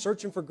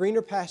searching for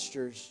greener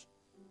pastures.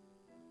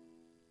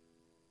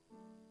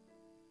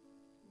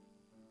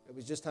 It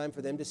was just time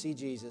for them to see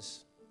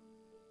Jesus.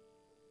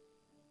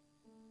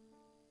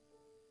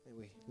 May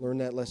we learn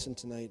that lesson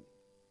tonight.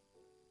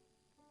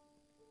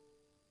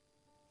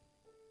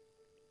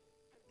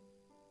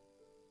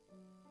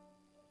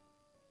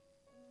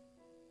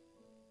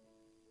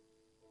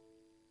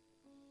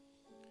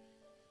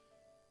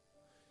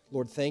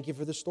 Lord, thank you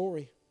for the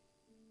story.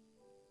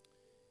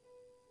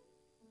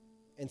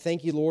 And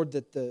thank you, Lord,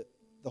 that the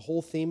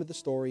whole theme of the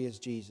story is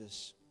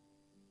Jesus.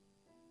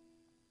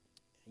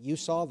 You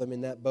saw them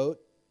in that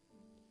boat.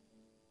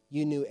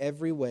 You knew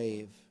every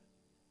wave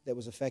that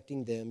was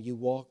affecting them. You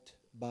walked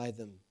by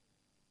them.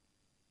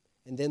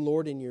 And then,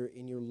 Lord, in your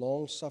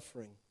long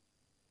suffering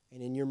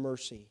and in your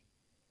mercy,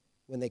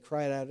 when they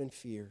cried out in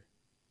fear,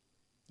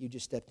 you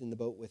just stepped in the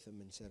boat with them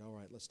and said, all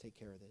right, let's take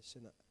care of this.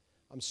 And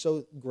I'm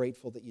so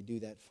grateful that you do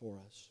that for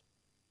us.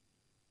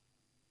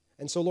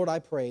 And so, Lord, I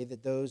pray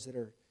that those that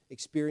are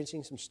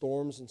experiencing some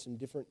storms and some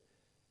different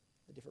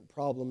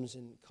problems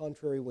and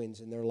contrary winds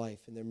in their life,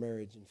 in their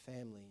marriage and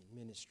family and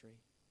ministry,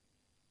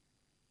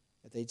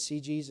 that they'd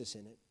see Jesus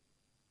in it.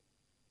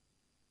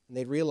 And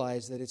they'd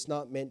realize that it's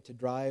not meant to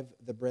drive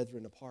the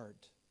brethren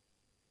apart,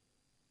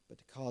 but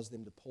to cause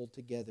them to pull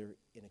together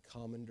in a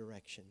common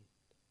direction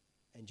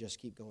and just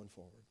keep going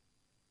forward.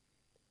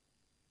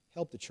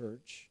 Help the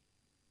church.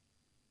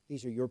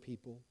 These are your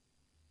people.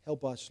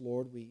 Help us,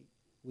 Lord. We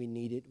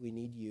need it. We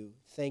need you.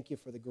 Thank you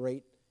for the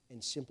great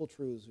and simple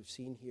truths we've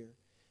seen here.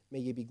 May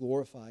you be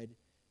glorified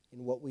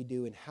in what we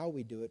do and how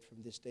we do it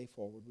from this day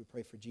forward. We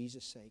pray for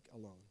Jesus' sake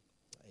alone.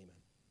 Amen.